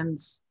be in,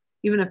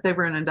 even if they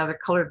were in another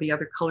color, the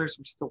other colors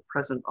were still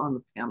present on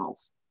the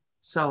panels.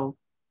 So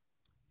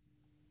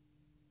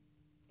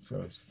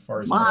as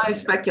far as my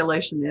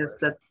speculation is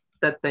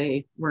that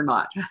they were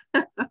not.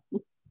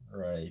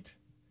 Right.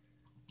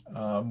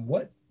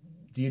 What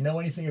do you know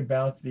anything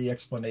about the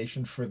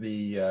explanation for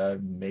the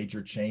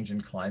major change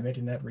in climate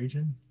in that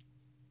region?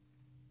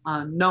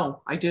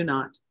 No, I do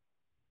not.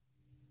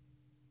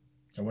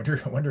 I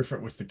wonder if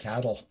it was the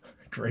cattle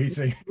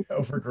grazing,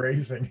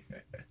 overgrazing.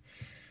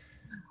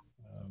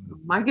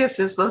 My guess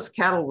is those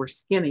cattle were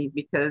skinny,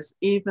 because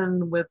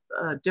even with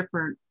a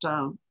different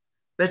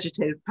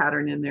vegetative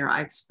pattern in there,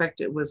 I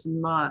expect it was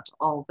not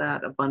all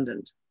that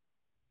abundant.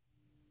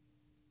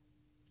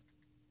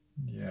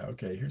 Yeah,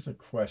 okay. Here's a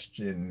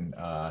question.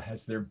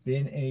 Has there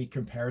been any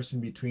comparison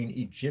between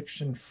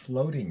Egyptian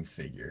floating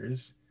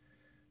figures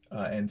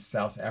and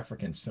South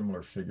African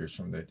similar figures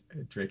from the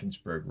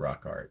Drakensberg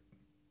rock art?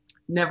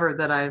 Never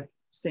that I've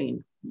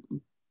seen.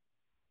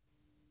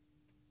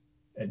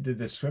 And did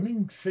the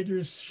swimming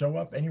figures show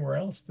up anywhere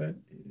else that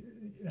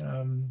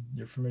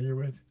you're familiar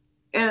with?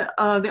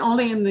 The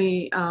only in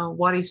the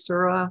Wadi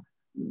Sura,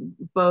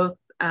 both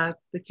at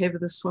the Cave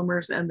of the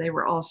Swimmers, and they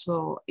were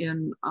also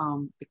in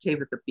the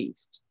Cave of the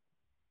Beast.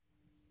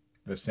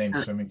 The same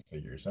swimming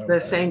figures. Oh, The okay.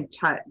 same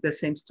type, the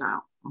same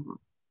style.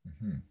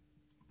 Mm-hmm.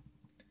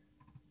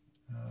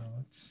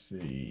 Let's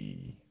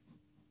see.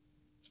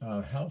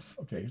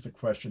 Okay, here's a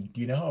question.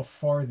 Do you know how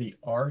far the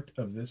art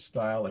of this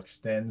style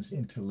extends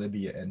into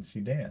Libya and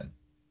Sudan?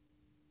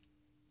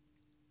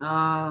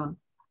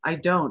 I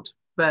don't,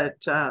 but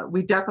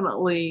we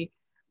definitely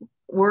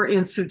were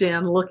in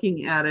Sudan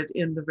looking at it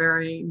in the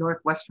very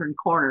northwestern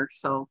corner.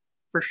 So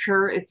for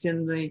sure, it's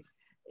in the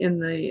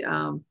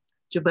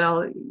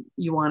Jebel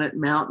Uwanit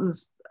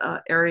Mountains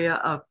area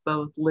of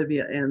both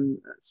Libya and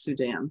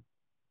Sudan.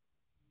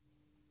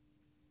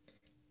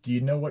 Do you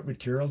know what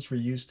materials were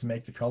used to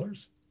make the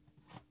colors?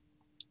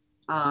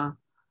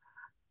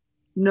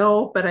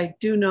 No, but I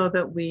do know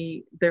that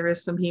there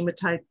is some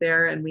hematite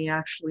there, and we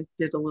actually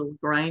did a little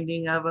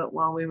grinding of it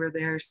while we were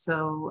there.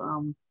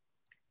 So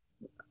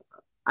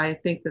I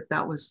think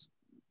that was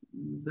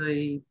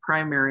the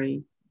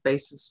primary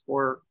basis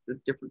for the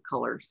different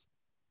colors.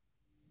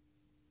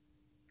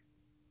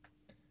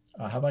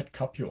 How about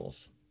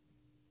cupules?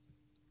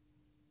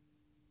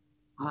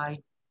 I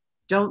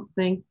don't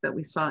think that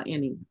we saw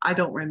any. I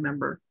don't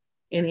remember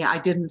any. I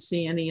didn't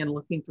see any in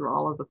looking through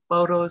all of the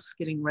photos,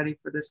 getting ready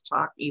for this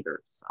talk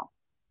either. So,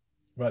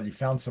 well, you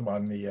found some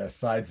on the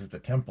sides of the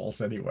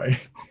temples anyway.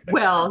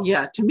 well,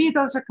 yeah, to me,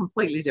 those are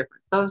completely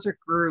different. Those are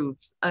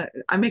grooves.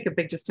 I make a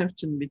big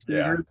distinction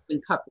between grooves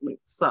and cupules.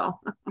 So,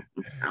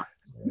 yeah.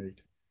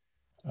 Right.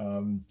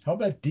 How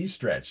about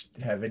de-stretch?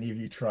 Have any of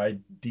you tried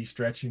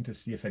de-stretching to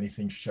see if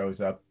anything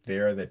shows up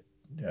there that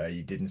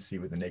you didn't see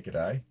with the naked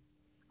eye?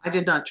 I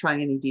did not try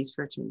any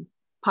de-stretching.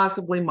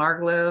 Possibly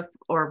Margoliouth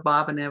or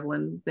Bob and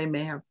Evelyn, they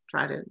may have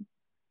tried it.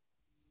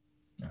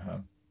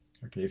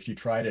 Okay, if you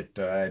tried it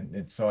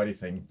and saw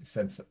anything,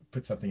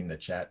 put something in the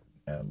chat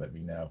and let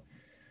me know.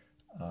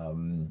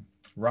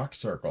 Rock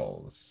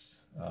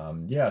circles.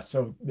 Yeah,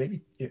 so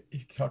maybe if you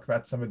talk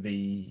about some of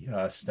the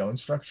stone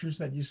structures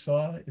that you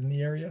saw in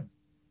the area.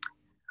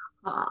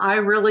 I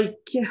really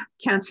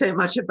can't say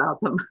much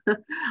about them.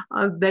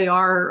 They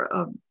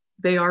are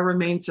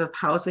remains of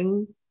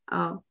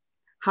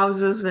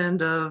houses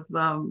and of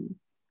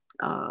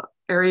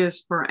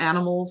areas for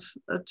animals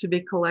to be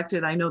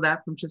collected. I know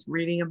that from just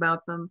reading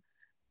about them,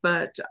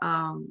 but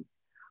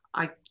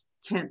I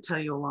can't tell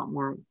you a lot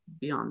more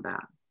beyond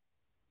that.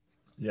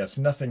 Yes,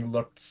 nothing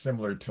looked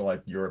similar to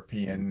like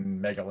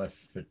European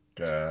megalithic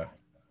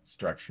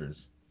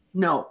structures.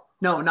 No,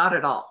 not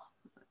at all.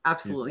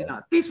 Absolutely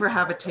not. These were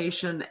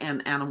habitation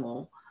and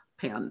animal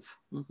pens.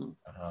 Mm-hmm.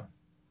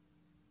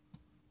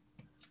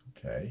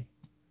 Okay.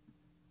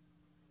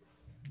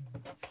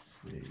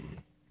 Let's see.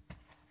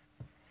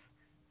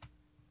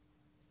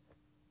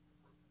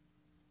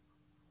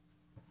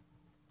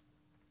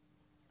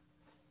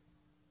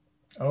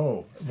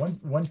 Oh,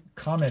 one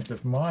comment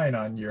of mine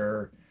on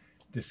your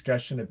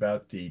discussion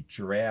about the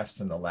giraffes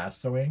and the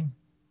lassoing.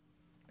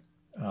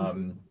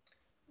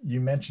 You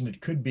mentioned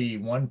it could be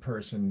one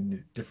person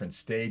at different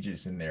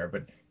stages in there,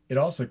 but it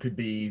also could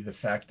be the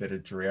fact that a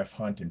giraffe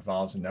hunt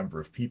involves a number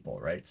of people,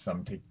 right?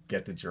 Some to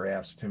get the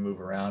giraffes to move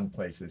around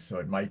places. So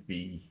it might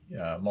be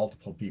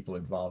multiple people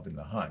involved in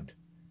the hunt.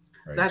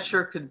 Right? That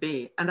sure could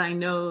be. And I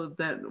know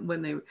that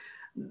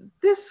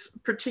this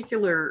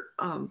particular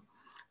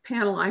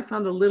panel, I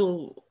found a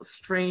little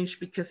strange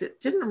because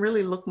it didn't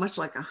really look much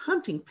like a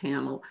hunting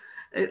panel.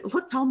 It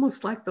looked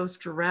almost like those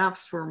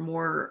giraffes were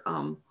more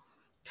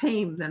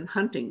tame than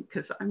hunting,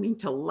 because I mean,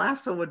 to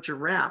lasso a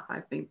giraffe, I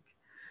think,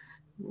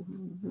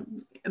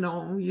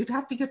 you'd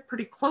have to get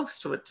pretty close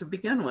to it to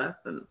begin with.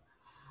 And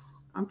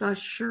I'm not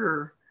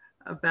sure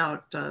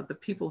about the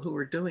people who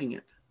were doing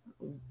it.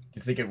 Do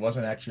you think it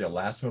wasn't actually a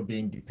lasso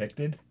being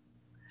depicted?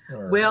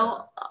 Or...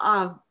 Well,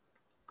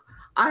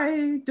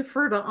 I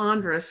defer to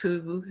Andres,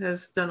 who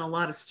has done a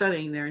lot of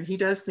studying there, and he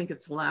does think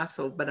it's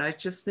lasso, but I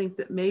just think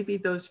that maybe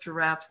those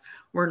giraffes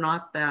were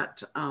not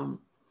that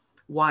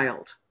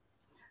wild,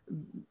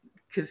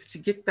 because to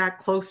get that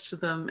close to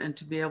them and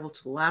to be able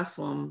to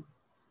lasso them,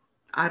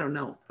 I don't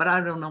know. But I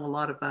don't know a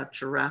lot about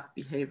giraffe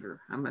behavior,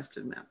 I must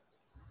admit.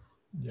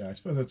 Yeah, I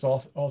suppose it's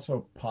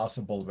also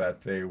possible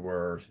that they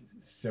were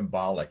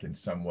symbolic in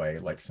some way,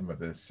 like some of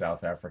the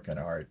South African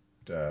art,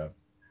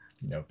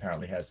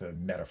 apparently has a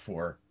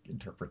metaphoric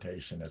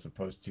interpretation as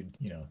opposed to,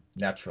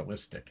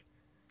 naturalistic.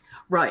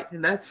 Right,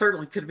 and that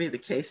certainly could be the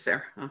case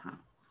there. Let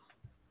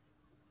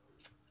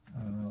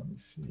me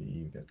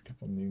see, we've got a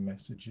couple new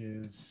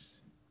messages.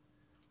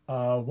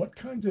 What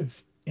kinds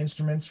of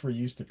instruments were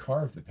used to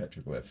carve the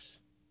petroglyphs?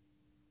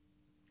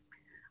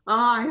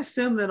 I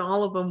assume that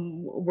all of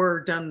them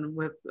were done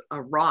with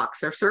rocks.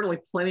 There's certainly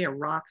plenty of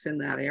rocks in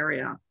that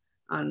area,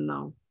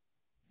 and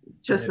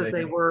just Yeah, as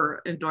they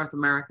were in North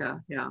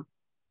America. Yeah,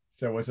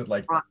 so was it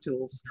like rock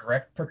tools.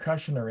 direct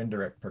percussion or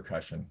indirect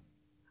percussion?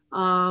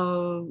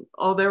 Oh,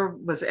 there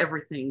was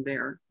everything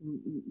there.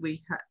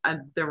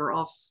 There were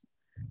also,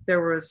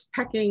 there was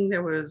pecking,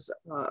 there was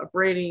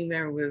braiding,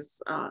 there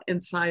was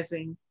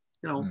incising.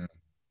 You know,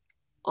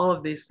 all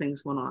of these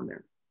things went on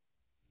there.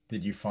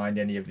 Did you find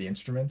any of the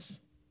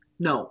instruments?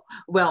 No,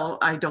 well,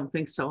 I don't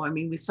think so. I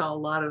mean, we saw a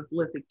lot of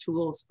lithic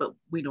tools, but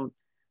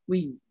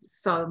we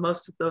saw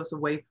most of those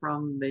away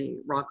from the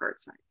rock art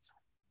sites.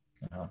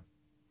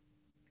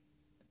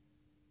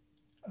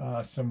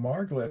 So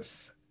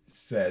Marglyph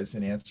says,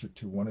 in answer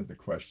to one of the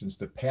questions,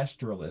 the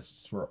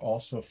pastoralists were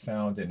also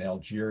found in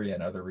Algeria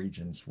and other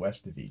regions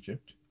west of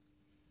Egypt,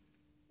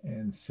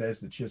 and says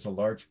that she has a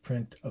large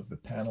print of the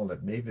panel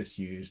that Mavis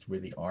used where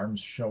the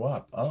arms show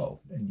up. Oh,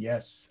 and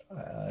yes,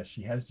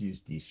 she has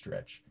used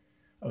de-stretch.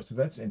 Oh, so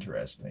that's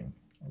interesting.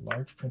 A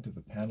large print of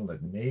the panel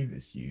that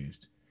Mavis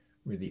used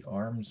where the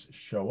arms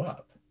show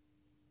up.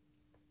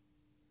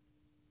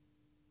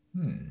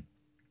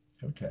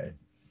 Okay.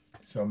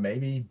 So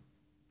maybe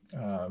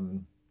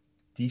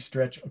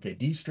de-stretch, okay,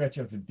 de-stretch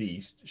of the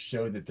beast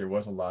showed that there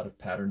was a lot of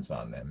patterns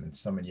on them and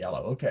some in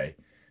yellow. Okay.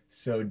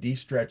 So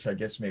de-stretch, I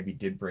guess, maybe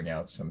did bring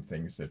out some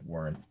things that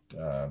weren't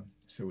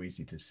so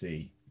easy to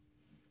see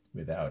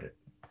without it.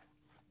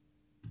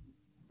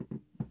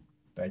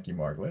 Thank you,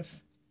 Marglyph.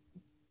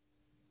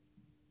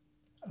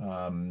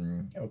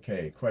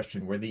 Okay,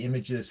 question. Were the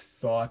images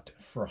thought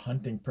for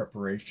hunting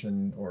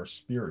preparation or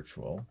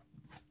spiritual?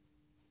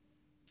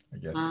 I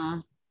guess.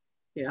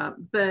 Yeah,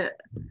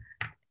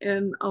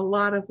 in a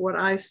lot of what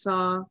I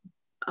saw,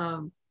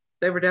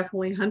 they were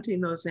definitely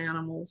hunting those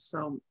animals.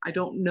 So I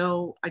don't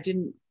know, I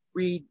didn't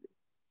read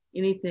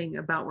anything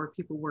about where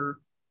people were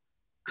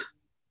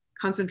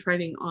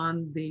concentrating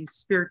on the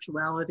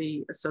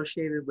spirituality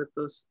associated with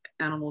those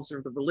animals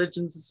or the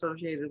religions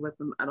associated with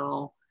them at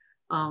all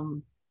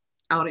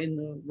out in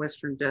the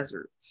Western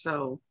desert.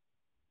 So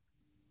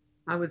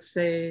I would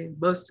say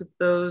most of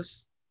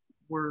those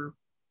were,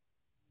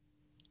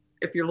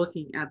 if you're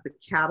looking at the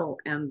cattle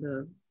and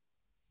the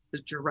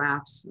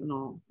giraffes and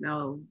all.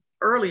 Now,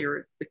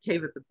 earlier, the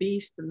Cave of the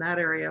Beast in that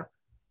area,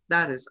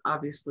 that is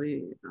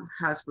obviously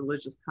has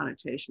religious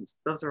connotations.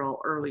 Those are all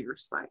earlier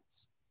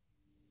sites.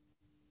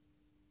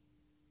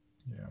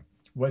 Yeah.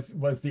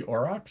 Was the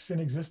aurochs in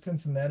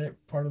existence in that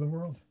part of the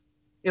world?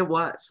 It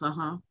was,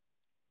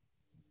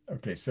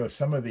 Okay, so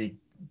some of the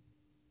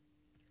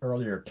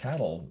earlier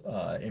cattle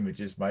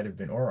images might have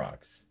been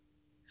aurochs.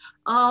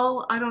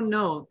 Oh, I don't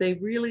know. They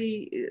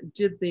really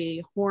did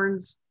the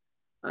horns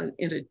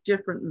in a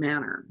different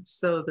manner,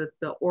 so that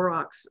the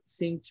aurochs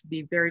seem to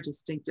be very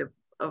distinctive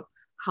of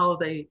how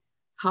they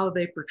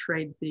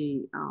portrayed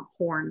the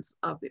horns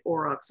of the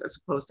aurochs as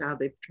opposed to how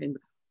they portrayed the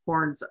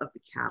horns of the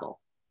cattle.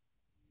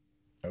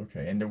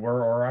 Okay, and there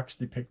were aurochs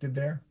depicted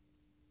there?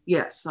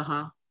 Yes,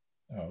 Oh,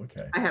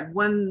 okay. I had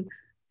one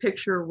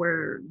picture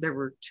where there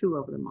were two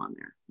of them on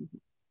there.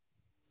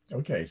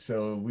 Okay,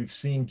 so we've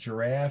seen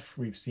giraffe,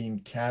 we've seen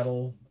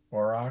cattle,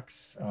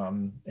 aurochs,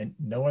 and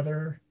no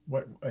other,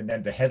 and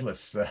then the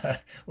headless,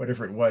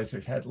 whatever it was,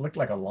 looked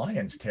like a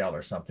lion's tail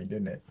or something,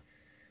 didn't it?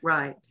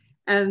 Right.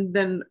 And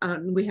then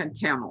we had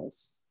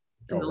camels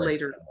in the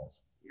later,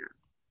 camels.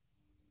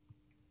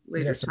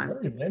 later so time.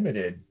 very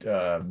limited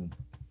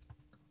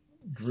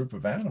group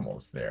of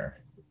animals there.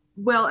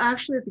 Well,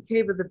 actually, at the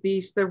Cave of the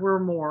Beast, there were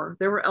more.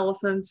 There were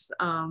elephants,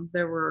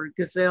 there were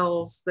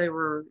gazelles, there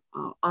were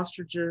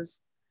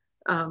ostriches.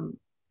 A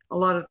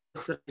lot of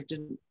those that I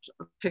didn't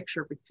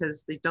picture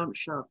because they don't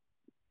show up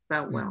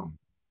that well.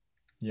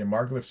 Yeah,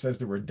 Marglyph says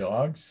there were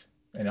dogs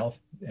and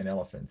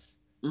elephants.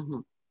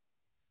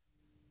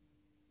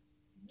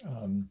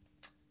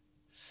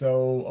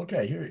 So,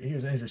 okay,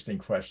 here's an interesting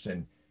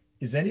question.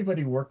 Is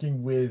anybody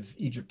working with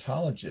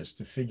Egyptologists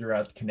to figure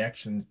out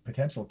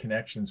potential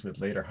connections with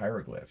later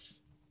hieroglyphs?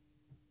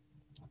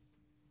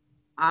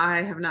 I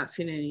have not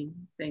seen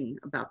anything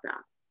about that.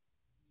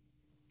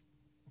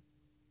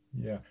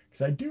 Yeah,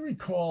 because I do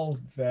recall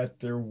that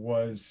there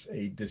was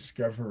a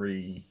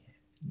discovery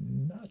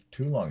not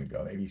too long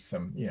ago, maybe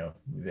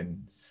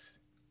within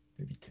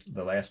maybe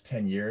the last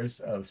 10 years,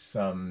 of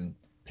some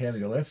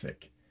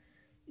Paleolithic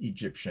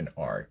Egyptian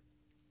art,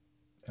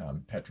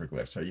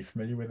 petroglyphs. Are you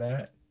familiar with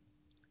that?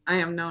 I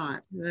am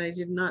not, and I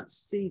did not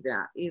see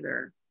that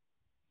either.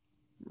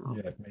 No.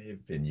 Yeah, it may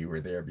have been. You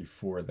were there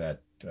before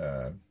that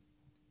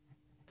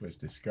was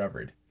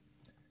discovered.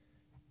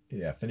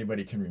 Yeah, if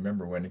anybody can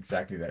remember when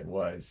exactly that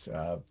was,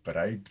 but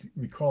I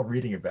recall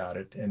reading about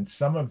it. And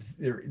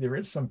there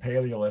is some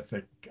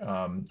Paleolithic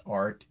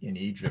art in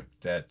Egypt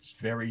that's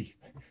very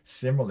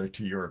similar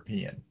to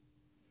European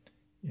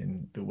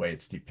in the way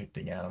it's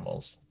depicting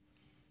animals.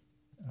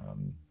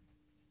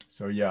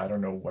 So yeah, I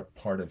don't know what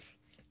part of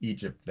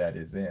Egypt that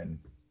is in.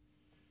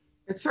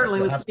 It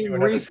certainly would seem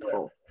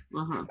reasonable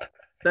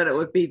that it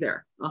would be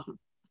there.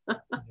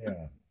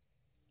 Yeah.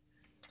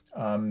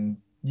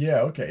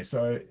 Yeah, okay.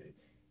 So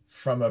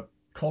from a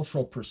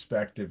cultural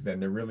perspective, then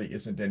there really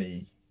isn't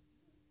any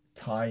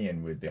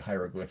tie-in with the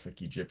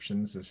hieroglyphic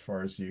Egyptians as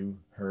far as you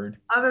heard?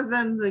 Other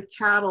than the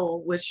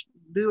cattle, which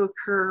do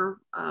occur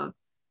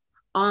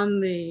on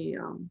the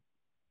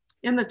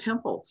in the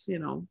temples, you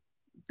know,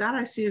 that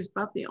I see is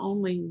about the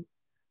only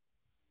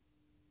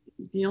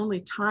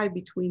tie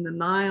between the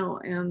Nile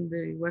and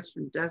the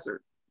Western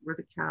Desert were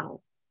the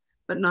cattle,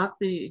 but not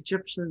the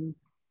Egyptian,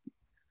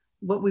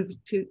 what we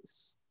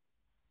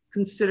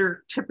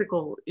consider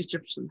typical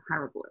Egyptian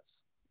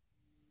hieroglyphs.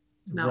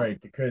 No.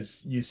 Right,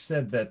 because you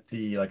said that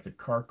the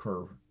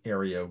Karkor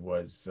area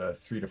was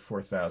 3 to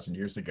 4 thousand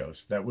years ago,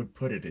 so that would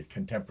put it at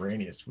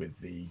contemporaneous with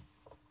the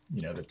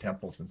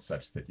temples and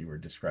such that you were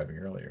describing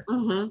earlier.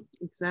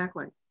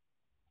 Exactly.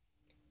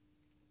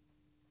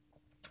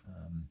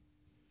 Um,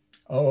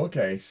 oh,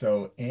 okay.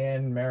 So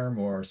Anne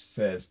Marimore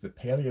says the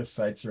paleo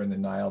sites are in the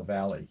Nile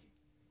Valley.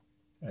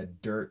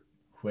 Dirt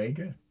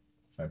Huega,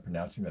 if I'm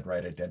pronouncing that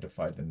right,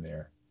 identified them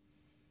there.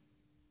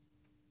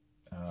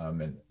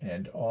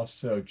 And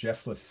also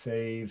Jeff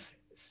Lefebvre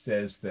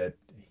says that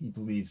he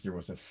believes there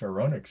was a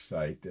pharaonic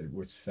site that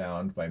was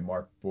found by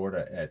Mark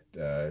Borda at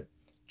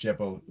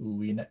Jebel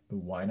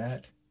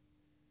Uweinat.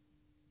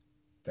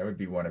 That would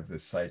be one of the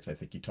sites I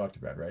think you talked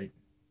about, right?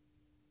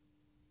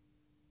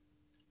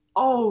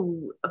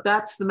 Oh,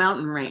 that's the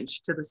mountain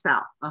range to the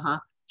south.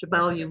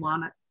 Jebel Okay.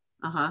 Uweinat.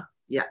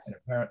 Yes.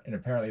 And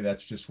apparently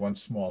that's just one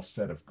small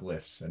set of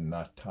glyphs and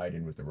not tied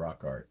in with the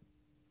rock art.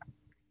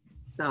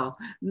 So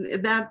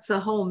that's a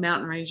whole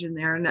mountain range in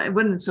there. And it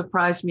wouldn't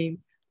surprise me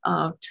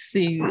to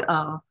see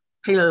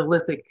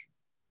Paleolithic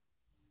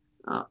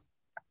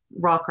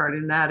rock art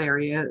in that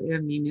area. I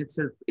mean, it's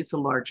a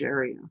large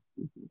area.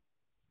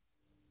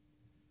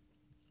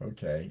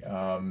 Okay.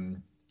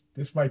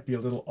 This might be a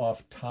little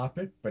off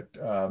topic, but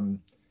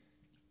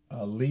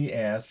Lee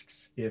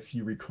asks if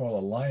you recall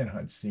a lion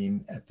hunt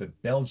scene at the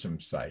Belgium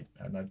site.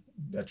 I'm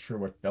not sure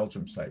what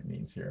Belgium site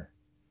means here.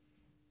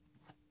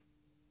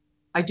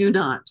 I do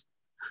not.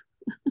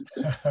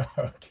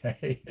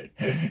 Okay.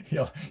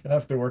 You'll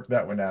have to work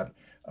that one out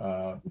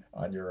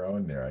on your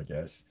own there, I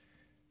guess.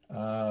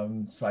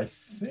 So I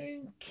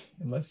think,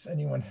 unless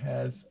anyone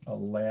has a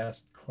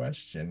last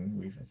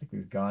question, I think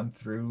we've gone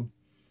through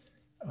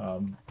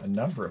a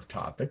number of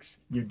topics.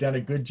 You've done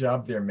a good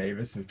job there,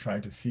 Mavis, of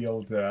trying to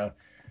field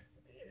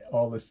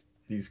all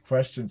these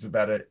questions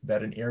about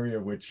an area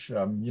which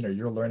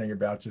you're learning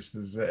about just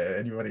as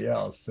anybody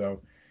else.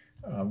 So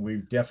we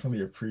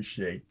definitely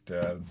appreciate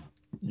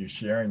you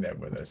sharing that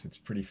with us. It's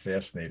pretty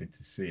fascinating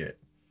to see it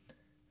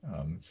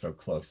so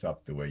close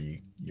up the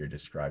way you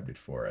described it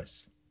for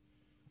us.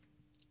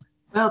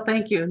 Well,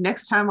 thank you.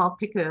 Next time I'll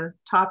pick a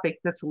topic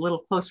that's a little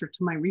closer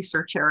to my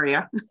research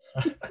area.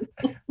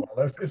 Well,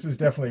 this is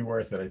definitely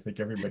worth it. I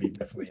think everybody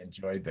definitely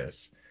enjoyed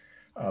this.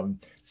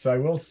 So I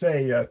will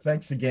say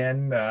thanks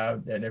again,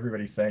 and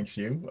everybody thanks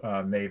you,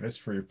 Mavis,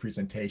 for your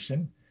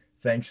presentation.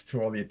 Thanks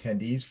to all the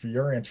attendees for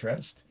your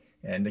interest.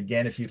 And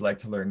again, if you'd like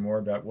to learn more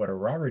about what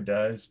ARARA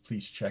does,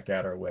 please check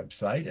out our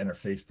website and our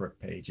Facebook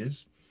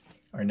pages.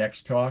 Our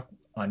next talk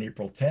on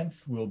April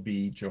 10th will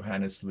be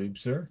Johannes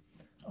Lubser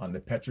on the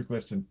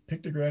petroglyphs and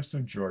pictographs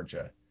of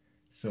Georgia.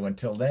 So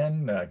until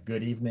then,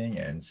 good evening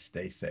and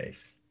stay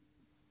safe.